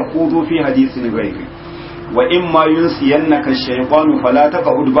yakhudu fi hadithin ghayri wa imma yunsiyannaka ash-shaytanu fala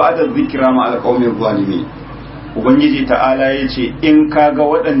taqud ba'da adh-dhikra ma'al qawmi adh-dhalimin. Ubangiji ta'ala yace in kaga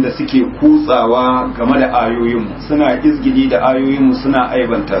waɗanda suke kutsawa game da ayoyinmu, suna izgili da ayoyinmu, suna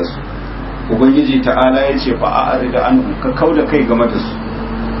aibanta su, ubangiji ta'ala yace fa'arid anhum, ka kauda kai game da su.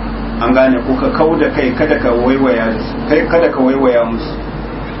 An gane ko? ka kauda kai, kada ka waiwaya da su, kai kada ka waiwaya musu.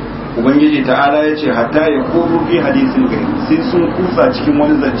 Ubangiji ta'ala ya ce hatta ya kudu fi hadisin gari, sai sun kusa cikin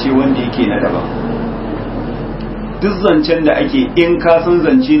wani zance wanda yake na daban. Duk zancen da ake, in ka san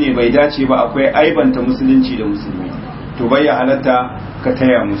zance ne bai dace ba, akwai aibanta musulunci da musulmi, to bai ya halatta ka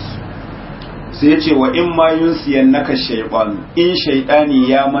taya musu. Sai ya ce wa in ma yunsiyan naka shaytan, in shaytani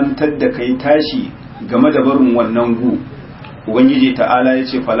ya mantar da kai tashi game da barin wannan gu, ubangiji ta'ala ya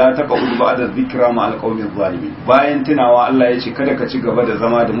ce fala taqud ba'da dhikra ma alqawmi zalimin, bayan tunawa Allah ya ce kada ka ci gaba da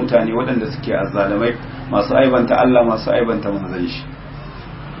zama da mutane waɗanda suke azzalimai, masu aibanta Allah, masu aibanta manzon shi.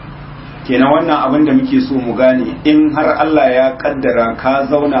 Kenan wannan abin da muke so mu gane, in har Allah ya kaddara ka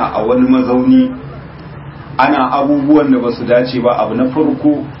zauna a wani mazauni ana abubuwan da basu dace ba, abu na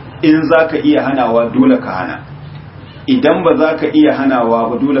farko, in zaka iya hanawa dole ka hana, idan ba za ka iya hanawa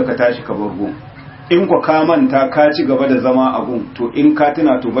ba dole ka tashi ka bar gun. In ku ka manta ka ci gaba da zama a gun, to in ka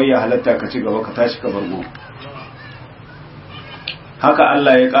tuna to bai ya halatta ka ci gaba, ka tashi ka bar gun. Haka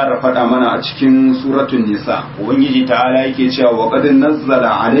Allah ya ƙara faɗa mana a cikin suratul Nisa, ubangiji ta'ala yake cewa wa qad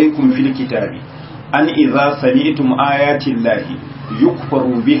nazzala alaykum fil kitabi an idza sami'tum ayati llahi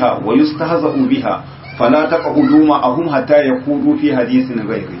yukfaru biha wa yustahza'u biha fala taq'udu ma'ahum hatta yaqudu fi hadithin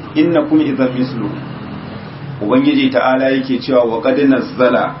ghayri innakum idhan misluhum. Ubangiji ta'ala yake cewa wa qad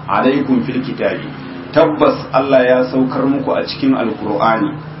nazzala alaykum fil kitabi, tabbas Allah ya saukar muku a cikin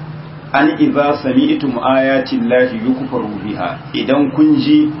alqur'ani, an idza sami'tum ayati llahi yukfaru biha, idan kun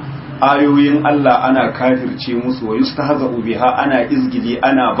ji ayoyin Allah ana kafirce musu, wa yustahza'u biha, ana izgili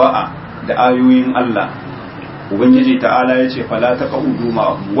ana ba'a da ayoyin Allah. Ubangiji ta'ala yace fala taqudu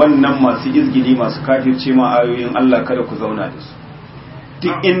ma, wannan masu izgili masu kafirce ma ayoyin Allah kada ku zauna da su.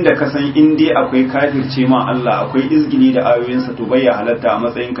 Duk inda ka san in dai akwai kafirce ma Allah, akwai izgili da ayoyinsa, to bai ya halatta a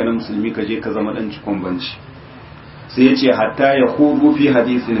matsayinka na musulmi ka je ka zama dan cikon banci. Sai ya ce hatta ya hudu fi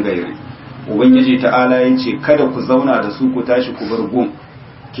hadisin gairi, ubangiji ta'ala ya ce kada ku zauna da su, ku tashi ku bar gun,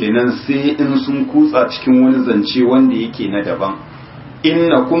 kenan sai in sun kutsa cikin wani zance wanda yake na daban.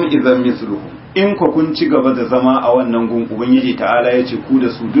 Innakum idan misluhum, in ku kun ci gaba da zama a wannan gun, ubangiji ta'ala ya ce ku da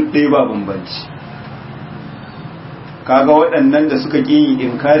su duk ɗaya ba bambanci. Kaga waɗannan da suka ƙi yin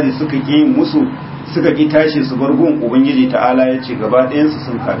inkari, suka ƙi yin musu, suka ki tashi su bar gun ubangiji ta'ala ya ce gaba ɗayansu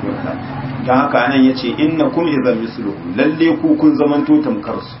sun kafirta. don haka anan ya ce innakum idzan misluhum, lalle ku kun zamanto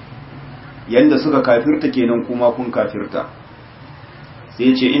tamkar su, yanda suka kafirta kenan kuma kun kafirta. sai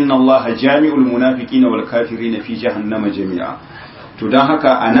ya ce inna allaha jami'ul munafiqina wal kafirina fi jahannama jami'a. to don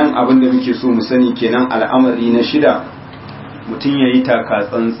haka anan abin da muke so mu sani kenan al'amari na shida, mutum ya yi taka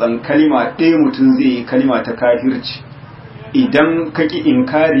tsantsan. kalima ɗaya mutum zai yi, kalima ta kafirci, idan ka ƙi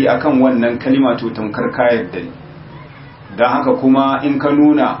inkari akan wannan kalima to tamkar ka yarda ne. don haka kuma in ka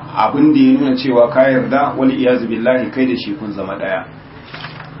nuna abin da ya nuna cewa ka yarda, wal iyazu billahi kai da shi kun zama ɗaya.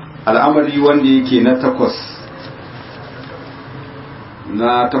 al'amari wanda yake na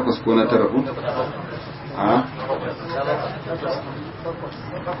takwas ko na tara ko?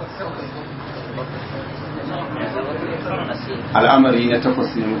 al'amari na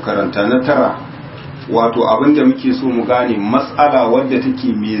takwas ne karanta. na tara, wato abinda muke so mu gane mas'ala wadda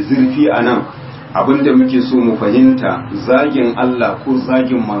take mai zurfi a nan, abinda muke so mu fahimta zagin Allah ko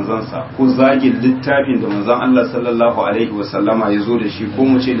zagin manzansa ko zagin littafin da manzan Allah sallallahu alaihi wasallama ya zo da shi, ko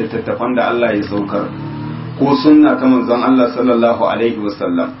mu ce littattafan da Allah ya saukar, ko sunna ta manzan Allah sallallahu alaihi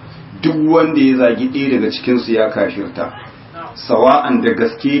wasallam, duk wanda ya zagi ɗaya daga cikinsu ya kafirta, sawa'an da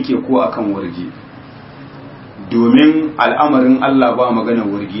gaske yake ko akan wargi, domin al'amarin Allah ba magana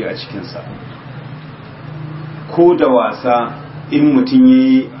wargi a cikinsa. ko da wasa in mutum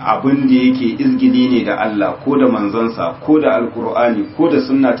yi abin da yake izgili ne da Allah ko da manzansa ko da alkur'ani ko da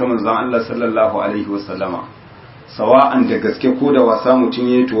sunna ta manzan Allah sallallahu alaihi wasallama, sawa'an da gaske ko da wasa mutum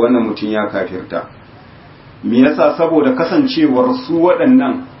yi, to wannan mutum ya kafirta. me yasa? saboda kasancewar su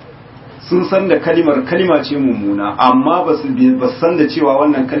waɗannan sun san da kalima ce mummuna, amma ba su san da cewa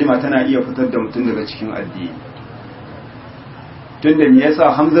wannan kalima tana iya fitar da mutum daga cikin addini. tunda me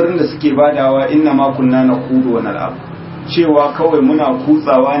yasa hamzarin da suke badawa inna ma kunna naqudu wa nal'ab, cewa kawai muna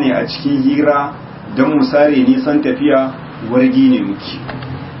kutsawa ne a cikin hira don mu sare nisan tafiya, wargi ne muke.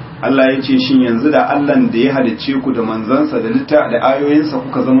 Allah ya ce shin yanzu da Allah da ya halicce ku da manzansa da ayoyinsa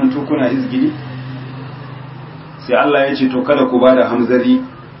kuka zamanto kuna izgili? sai Allah ya ce to kada ku bada hamzari,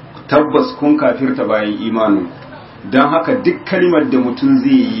 tabbas kun kafirta bayan imanin. don haka duk kalimar da mutum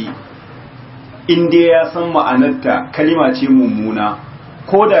zai yi, in dai ya san ma'anarta kalima ce mummuna,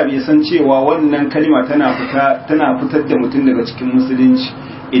 ko da bai san cewa wannan kalima tana fitar da mutum daga cikin musulunci,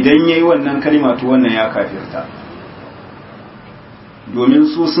 idan yayi wannan kalima to wannan ya kafirta. domin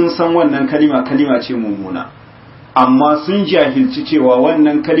su sun san wannan kalima ce mummuna, amma sun jahilci cewa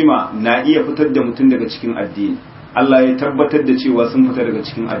wannan kalima na iya fitar da mutum daga cikin addini. Allah ya tabbatar da cewa sun fita daga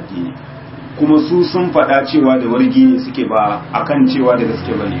cikin addini, kuma su sun faɗa cewa da wargi ne suke, ba akan cewa da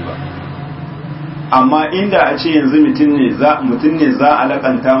gaske bane ba. amma inda a ce yanzu mutum ne za a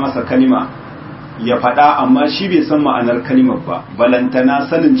lakanta masa kalima ya faɗa, amma shi bai san ma'anar kalimar ba, balantana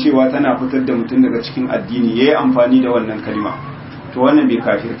sanin cewa tana fitar da mutum daga cikin addini, ya yi amfani da wannan kalima, to wannan bai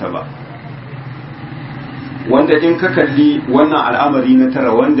kafirta ba. wanda in ka kalli wannan al'amari na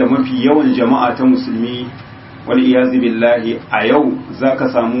tara, wanda mafi yawan jama'a ta musulmi wal iyazu billahi a yau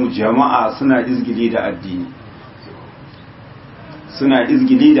zaka samu jama'a suna izgili da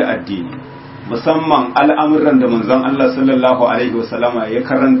addini, musamman al'amuran da manzon Allah sallallahu alaihi wasallama ya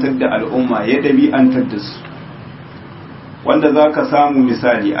karantar da al'umma, ya ɗabi'antar da su, wanda zaka samu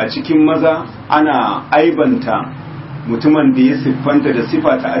misali a cikin maza ana aibanta mutumin da ya siffanta da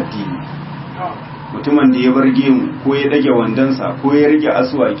sifa ta addini, mutumin da ya bar gemu ko ya dage wandonsa ko ya rike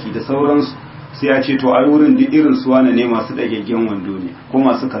aswaki da sauransu, sai ya ce to ai wurin duk irin su wane ne masu dagaggen wando ne ko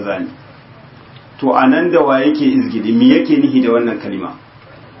masu kaza ne. to anan da wa yake izgidi, me yake nihi da wannan kalima?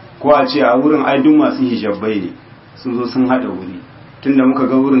 ko a ce a wurin ai duk masu hijabbai ne sun zo sun hada wuri, tunda muka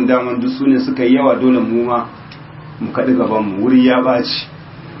ga wurin daman duk su ne suka yi yawa, dole mu ma mu kaɗi gaban mu, wuri ya baci.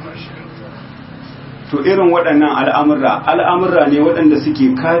 to irin waɗannan al'amurra ne waɗanda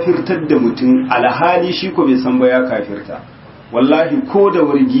suke kafirtar da mutum, alhali shi ko bai san ba ya kafirta. wallahi ko da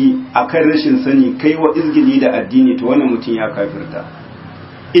wargi akan rashin sani kai wa izgili da addini, to wannan mutum ya kafirta.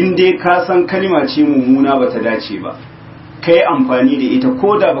 in dai ka san kalima ce mummuna bata dace ba, kai amfani da ita,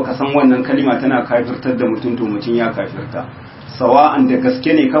 ko da baka san wannan kalima tana kafirtar da mutum, to mutum ya kafirta, sawa'an da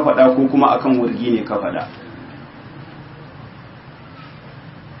gaske ne ka faɗa ko kuma akan wargi ne ka faɗa.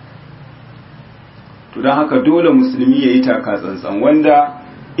 to don haka dole musulmi ya yi taka tsantsan, wanda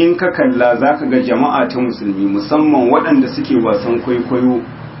in ka kalla za ka ga jama'a ta musulmi, musamman waɗanda suke wasan kwaikwayo,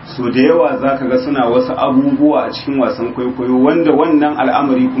 so da yawa za ka ga suna wasu abubuwa a cikin wasan kwaikwayo, wanda wannan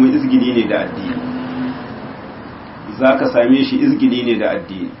al'amari kuma izgili ne da addini, za ka same shi izgili ne da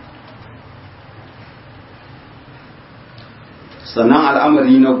addini. sannan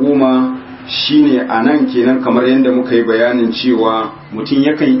al'amari na 10 shine anan kenan kamar yadda muka yi bayanin cewa mutum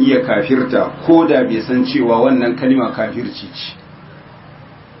yakan iya kafirta ko da bai san cewa wannan kalima kafirci ce.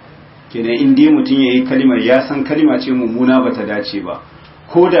 Kenan in dai mutum ya yi kalimar ya san kalima ce mummuna ba ta dace ba,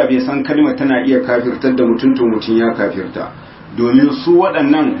 ko da bai san kalimar tana iya kafirtar da mutum to mutum ya kafirta, domin su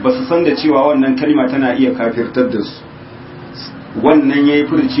waɗannan ba su san da cewa wannan kalima tana iya kafirtar da su. Wannan ya yi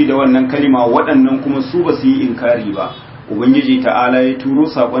furci da wannan kalima, waɗannan kuma su ba su yi inkari ba. Ubangiji ta'ala ya turo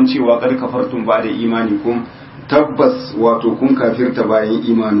saƙon cewa kar kafartum ba da imani kun, tabbas wato kun kafirta bayan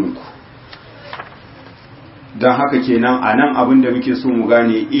imaninku. Don haka kenan a nan abin da muke so mu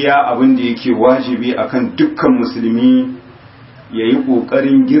gane, iya abin da yake wajibi akan dukkan musulmi ya yi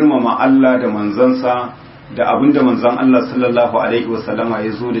ƙoƙarin girmama Allah da manzansa da abin da manzan Allah sallallahu Alaihi wasallama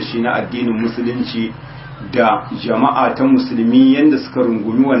ya zo da shi na addinin musulunci da jama'a ta musulmi yadda suka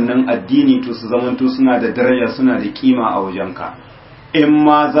rungumi wannan addini, to su zamanto suna da daraja suna da kima a wajenka. In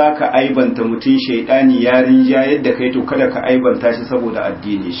ma za ka aibanta mutum shaidani ya rinja yadda kai, to kada ka aibanta shi saboda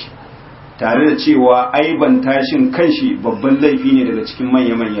addini shi, tare da cewa aibanta shin kanshi babban laifi ne daga cikin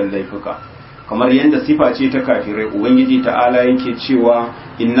manya-manyan laifuka, kamar yadda sifa ce ta kafirai. Ubangiji ta'ala yake cewa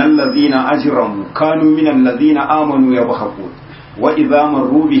innal ladzina ajramu kanu minal ladzina amanu yabhaqun wa idza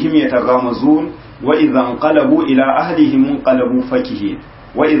marru bihim yataghamazun wa idza anqalabu ila ahlihim inqalabu fakihin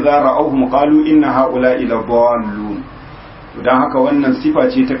wa idza ra'awhum qalu inna ha'ula'i ladallun. dan haka wannan sifa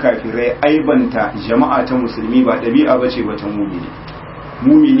ce ta kafirai, aibanta jama'a ta musulmi ba dabi'a bace ba ta mumini.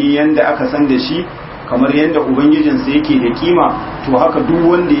 Mumini yanda aka san da shi, kamar yanda ubangijinsa yake da kima, to haka duk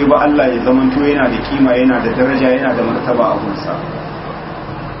wanda ya ba Allah ya zamanto yana da kima, yana da daraja, yana da martaba a gunsa.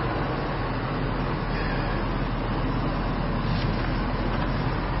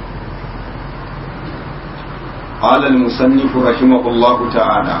 قال المصنف رحمه الله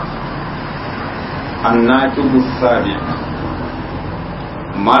تعالى الناقض السابع.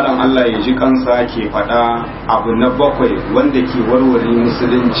 malam Allah ya ji kansa ke faɗa abu na bakwai wanda ke warware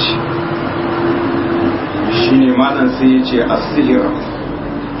musulunci shine malam sai ya ce asihir,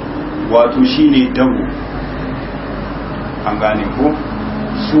 wato shine dabo. an gane ko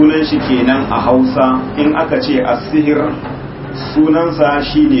sunan shi kenan a Hausa, in aka ce asihir sunansa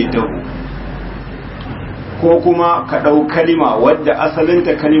shine dabo. Ko kuma ka ɗau kalima wadda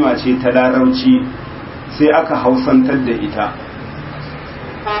asalinta kalima ce ta larabci sai aka hausantar da ita,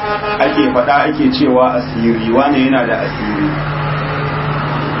 ake faɗa ake cewa asiri, wane yana da asiri.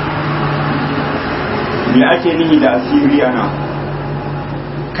 Me ake nihi da asiri ana?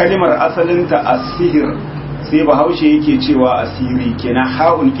 Kalimar asalinta asihir sai bahaushe yake cewa asiri, kenan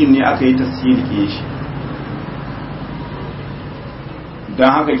ha'un kin ne aka yi tasirike shi. don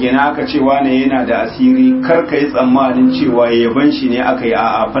haka kenan aka ce wane yana da asiri, kar ka yi tsammanin cewa yaban shi ne aka yi,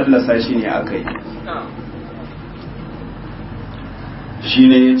 a fallasa shi ne aka yi. shi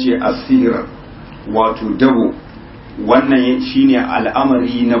ne ya ce asir, wato dabo. wannan shi ne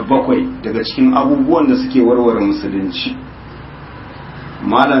al'amari na bakwai daga cikin abubuwan da suke warware musulunci.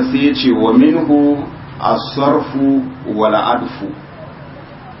 malam sai ya ce wa minhu as-sarfu wal adfu.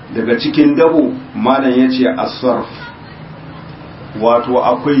 daga cikin dabo malam ya ce as-sarf, wato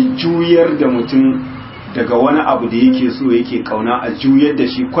akwai juyar da mutum daga wani abu da yake so yake kauna, a juyar da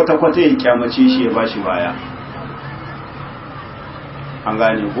shi kwata-kwata ya kyamace shi ya bashi baya. an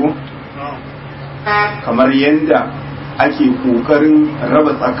gane ko? kamar yadda ake kokarin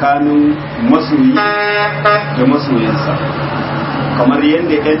raba tsakanin masoyi da masoyinsa, kamar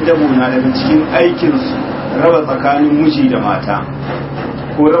yadda 'yan dabo na daga cikin aikinsu raba tsakanin miji da mata,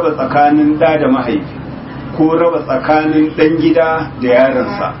 ko raba tsakanin ɗa da mahaifi, ko raba tsakanin ɗan gida da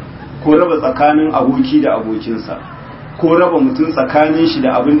yaransa, ko raba tsakanin aboki da abokinsa, ko raba mutum tsakanin shi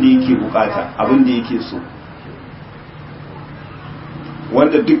da abin da yake bukata, abin da yake so.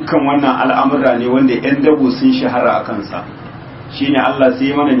 wanda dukkan wannan al'amura ne wanda 'yan dabo sun shahara a kansa. shine Allah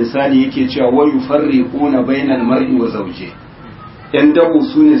sai mana misali yake cewa wa yufarriquna bainal mar'i wa zawji. 'yan dabo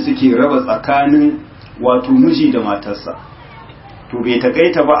su ne suke raba tsakanin wato miji da matarsa. to bai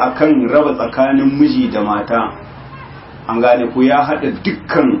takaita ba akan raba tsakanin miji da mata, an gane ko ya hada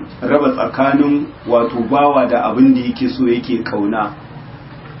dukkan raba tsakanin wato bawa da abin da yake so yake kauna,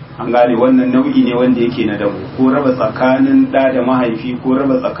 an gane wannan nau'i ne wanda yake na dabo. ko raba tsakanin da da mahaifi, ko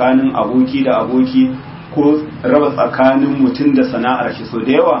raba tsakanin aboki da aboki, ko raba tsakanin mutum da sana'ar shi. so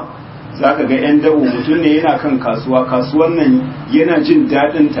da yawa zaka ga 'yan dabo mutum ne yana kan kasuwa, kasuwan nan yana jin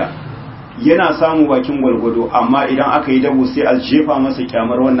daɗin ta, yana samu bakin gwalgwado, amma idan aka yi dabo sai a jefa masa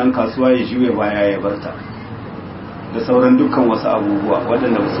kyamar wannan kasuwa, ya juya baya ya barta, da sauran dukkan wasu abubuwa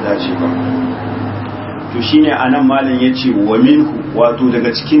waɗanda ba su dace ba. to shine anan malam yace wa minhu, wato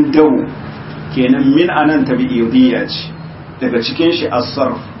daga cikin dabo kenan, min anan tabi'idiyya ce, daga cikin shi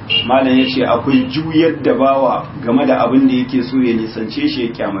as-sarf malam ya ce akwai juyar da bawa game da abin da yake so ya nisance shi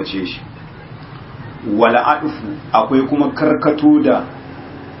ya kyamace shi. Wala adufu akwai kuma karkato da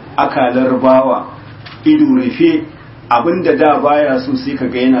akalar bawa ido rufe, abin da da baya so sai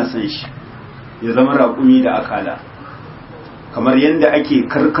kaga yana son shi ya zama raƙumi da akala, kamar yadda ake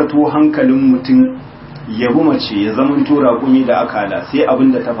karkato hankalin mutum ya bi mace ya zama to raƙumi da akala sai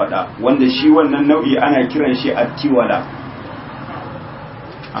abin da ta faɗa, wanda shi wannan nau'i ana kiran shi attiwala.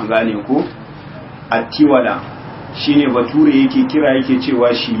 An gane ko? Attiwala shine bature yake kira, yake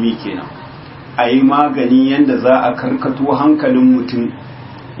cewa shi mi kenan, a yi magani yadda za a karkato hankalin mutum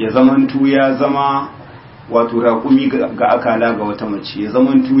ya zamantu ya zama wato raƙumi ga akala ga wata mace, ya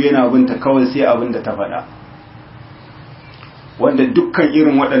zamantu yana binta kawai sai abin da ta faɗa, wanda dukkan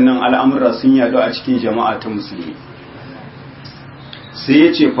irin waɗannan al'amura sun yadu a cikin jama'a ta musulmi. Sai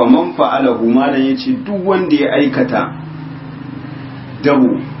ya ce faman fa'alahu, malam ya ce duk wanda ya aikata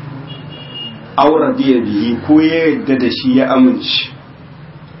dabo aura da bihi ko ya yadda da shi ya amince,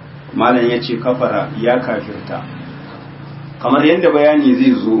 malam ya ce kafara ya kafirta. Kamar yadda bayani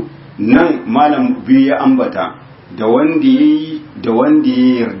zai zo nan, malam biyu ya ambata da wanda ya yi da wanda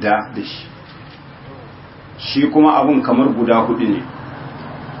ya yarda da shi, shi kuma abun kamar guda hudu ne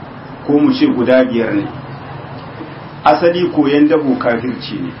ko mu ce guda biyar ne. Asali koyan dabo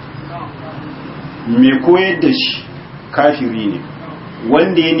kafirci ne, mai koyar da shi kafiri ne,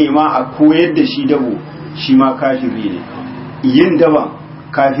 wanda ya nema a koyar da shi dabo shi ma kafiri ne, yin daban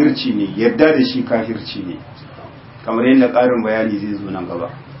kafirci ne, yarda da shi kafirci ne, kamar yadda ƙarin bayani zai zo nan gaba.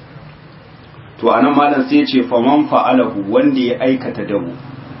 To anan malam sai ya ce faman fa'alahu, wanda ya aikata dabo.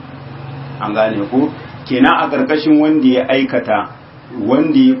 An gane ko? Kenan a ƙarƙashin wanda ya aikata,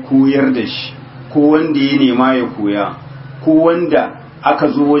 wanda ya koyar da shi, ko wanda ya nema ya koya, ko wanda aka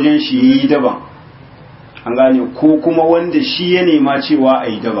zo wajen shi ya yi daban. An gane, ko kuma wanda shi ya nema cewa a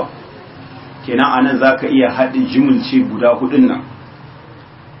yi daban. Kenan anan za ka iya haɗin jimilce guda hudun nan.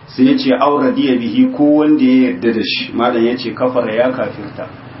 Sai ya ce aura diya bihi, ko wanda ya yarda da shi, malam ya ce kafara ya kafirta.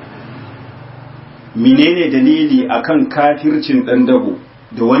 Menene dalili akan kafircin ɗan dabo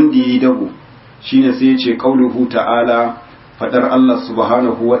da wanda ya yi dabo? Shine sai ya ce qauluhu ta'ala, fadar Allah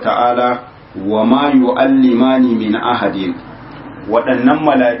subhanahu wa ta'ala, wa ma yu'allimani min ahadin. Waɗannan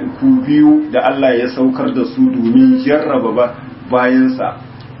mala'iku biyu da Allah ya saukar da su domin jarraba bayansa,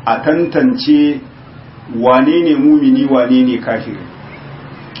 a tantance wane ne mumini wane ne kafiri,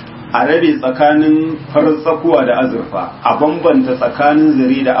 a rabe tsakanin farin tsakuwa da azurfa, a bambanta tsakanin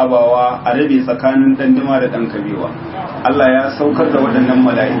zare da abawa, a rabe tsakanin dandama da ɗan kabewa. Allah ya saukar da waɗannan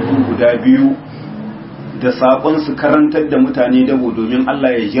mala'iku guda biyu da saƙon su karantar da mutane dabo domin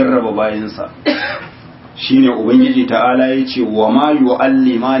Allah ya jarraba bayansa. Shine Ubangiji ta'ala ya ce wa ma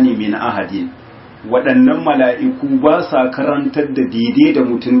yu'allimani min ahadin, waɗannan mala'iku ba sa karantar da daidai da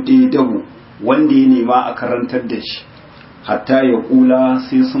mutum ɗaya dabo wanda ya nema a karantar da shi, hatta ya kula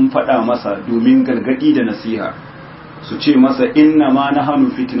sai sun faɗa masa domin gargaɗi da nasiha, su ce masa inna ma na hannu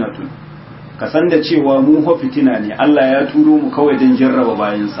fitinatun, ka san da cewa mu fa fitina ne, Allah ya turo mu kawai don jarraba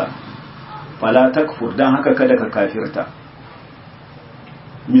bayansa, fala takfur, don haka kada ka kafirta.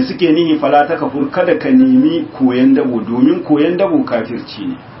 Me suke nihi fala takfur? Kada ka nemi koyan dabo, domin koyan dabo kafirci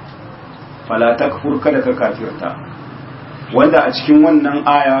ne. Fala takfur, kada ka kafirta, wanda a cikin wannan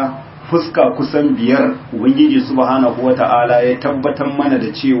aya fuska kusan biyar Ubangiji subhanahu wata'ala ya tabbatar mana da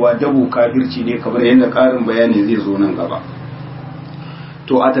cewa dabo kafirci ne, kamar yadda ƙarin bayani zai zo nan gaba.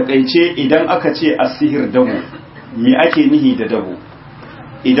 To a takaice idan aka ce asihir dabo, me ake nihi da dabo?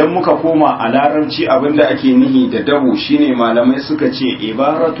 Idan muka koma a larabci abinda ake nihi da dabo shine malamai suka ce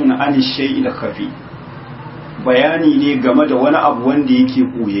ibaratun an shay'il khafi, bayani ne game da wani abu wanda yake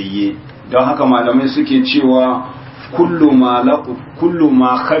koyayye. Don haka malamai suke cewa kullu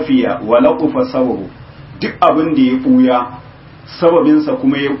ma khafiya wa laqufa sababu, duk abin da ya buya sababinsa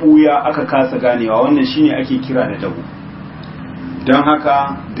kuma ya buya aka kasa ganewa, wannan shine ake kira da dabo. Don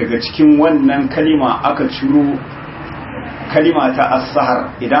haka daga cikin wannan kalima aka ciro kalima ta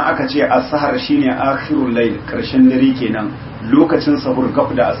as-sahar. Idan aka ce as-sahar shine akhirul layl, karshen dare kenan, lokacin sahur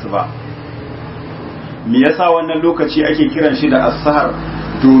gab da asuba. Me yasa wannan lokaci ake kiran shi da as-sahar?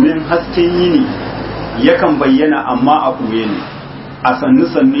 Domin hasken yini yakan bayyana amma a ɓoye ne, a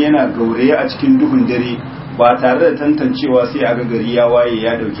sannu yana gauraye a cikin duhun dare ba tare da tantancewa sai a ga gari ya waye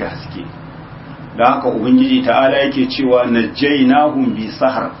ya ɗauki haske. Da haka Ubangiji ta'ala yake cewa najjaynahum bi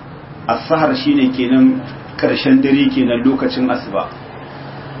sahar. As-sahar shine kenan karshen dare kenan, lokacin asuba.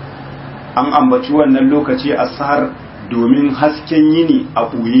 An ambaci wannan lokaci as-sahar domin hasken yini a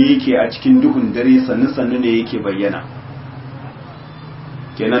ɓoye yake a cikin duhun dare, sannu ne yake bayyana.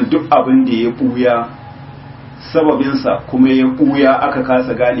 Kenan duk abin da ya ɓuya sababinsa kuma ya ɓuya aka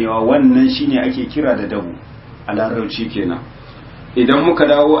kasa ganewa, wannan shine ake kira da dabo a larabci kenan. Idan muka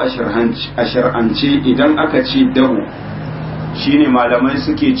dawo a shar'ance idan aka ce dabo shine malamai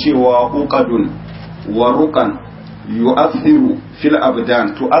suke cewa uqadun wa ruqan yu'athiru fil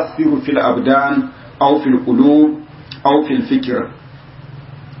abdan, tu'athiru fil abdan aw fil qulub aw fil fikr,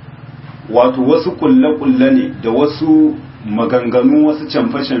 wato wasu kulle-kulle ne da wasu maganganu, wasu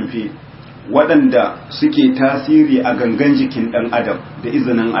camfe-camfe waɗanda suke tasiri a gangan jikin ɗan adam da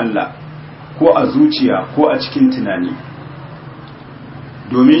izinin Allah, ko a zuciya ko a cikin tunani.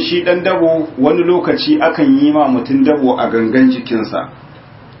 Domin shi ɗan dabo wani lokaci akan yi ma mutum dabo a gangan jikinsa,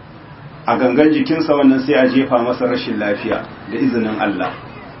 a gangan jikinsa wannan sai a jefa masa rashin lafiya da izinin Allah.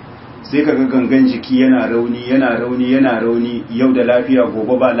 Sai kaga gangan jiki yana rauni yana rauni yana rauni, yau da lafiya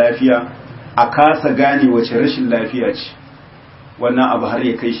gobe ba lafiya, a kasa gane wace rashin lafiya ce, wannan abu har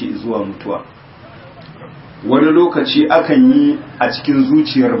ya kai shi zuwa mutuwa. Wani lokaci akan yi a cikin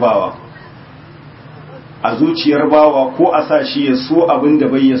zuciyar bawa, a zuciyar bawa ko a sa shi ya so abin da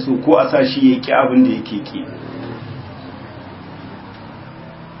bai ya so, ko a sa shi ya ki abin da yake ki,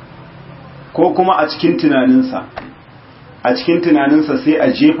 ko kuma a cikin tunaninsa, a cikin tunaninsa sai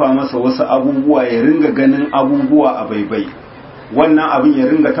a jefa masa wasu abubuwa, ya ringa ganin abubuwa a baibai, wannan abin ya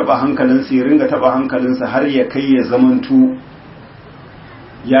ringa taba hankalinsa, ya ringa taba hankalinsa har ya kai ya zamantu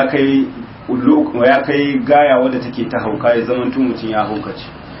ya kai gaya wadda take ta hauka, ya zamantu mutum ya haukace,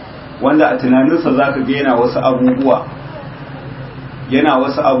 wanda a tunaninsa za ka ga yana wasu abubuwa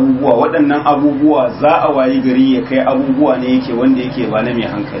waɗannan abubuwa za a wayi gari ya kai abubuwa ne yake wanda yake ba na mai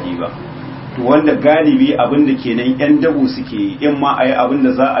hankali ba. To wanda galibi abin da kenan yan dabo suke yi, in ma a yi abin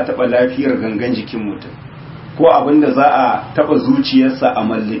da za a taɓa lafiyar gangan jikin mutum, ko abin da za a taɓa zuciyarsa a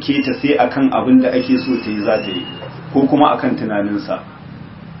mallake ta sai akan abin da ake so ta yi za ta yi, ko kuma akan tunaninsa.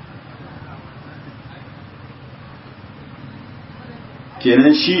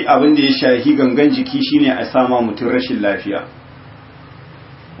 Kenan shi abin da ya shahi gangan jiki shine a sama mutum rashin lafiya,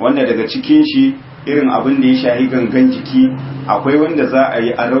 wanda daga cikin shi irin abin da ya shahi gangan jiki akwai wanda za a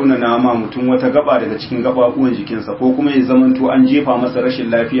yi a raunana ma mutum wata gaba daga cikin gababuwan jikinsa, ko kuma ya zamanto an jefa masa rashin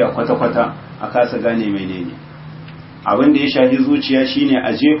lafiya kwata-kwata a kasa gane menene. Abin da ya shahi zuciya shine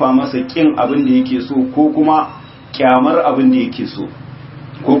a jefa masa kin abin da yake so, ko kuma kyamar abin da yake so,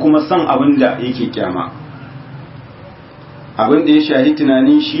 ko kuma son abin da yake kyama. Abin da ya shahi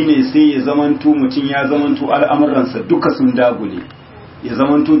tunani shine sai ya zamanto mutum ya zamanto al'amuransa duka sun dagule, ya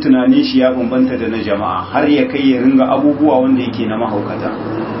zamanto tunanin shi ya bambanta da na jama'a, har ya kai ya ringa abubuwa wanda yake na mahaukata.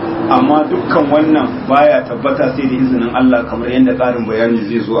 Amma dukkan wannan baya tabbata sai da izinin Allah, kamar yadda ƙarin bayani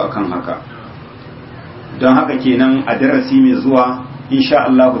zai zo akan haka. Don haka kenan a darasi mai zuwa insha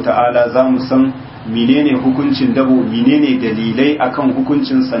Allah ta'ala za mu san menene hukuncin dabo, menene dalilai akan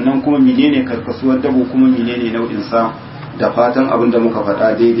hukuncin, sannan kuma menene karkasuwar dabo, kuma menene nau'in sa. Da fatan abin da muka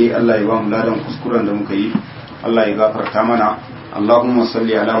faɗa daidai Allah ya ba mu ladan kuskuren da muka yi, Allah ya gafarta mana. Allahumma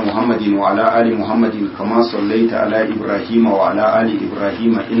salli ala Muhammadin wa ala ali Muhammadin kama sallaita ala Ibrahim wa ala ali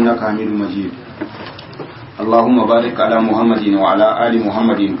Ibrahim innaka Hamidum Majid. Allahumma barik ala Muhammadin wa ala ali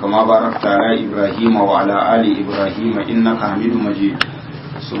Muhammadin kama barakta ala Ibrahim wa ala ali Ibrahim innaka Hamidum Majid.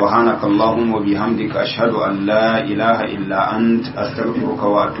 Subhanaka Allahumma wa bihamdika ashhadu an la ilaha illa ant astaghfiruka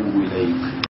wa atubu ilaik.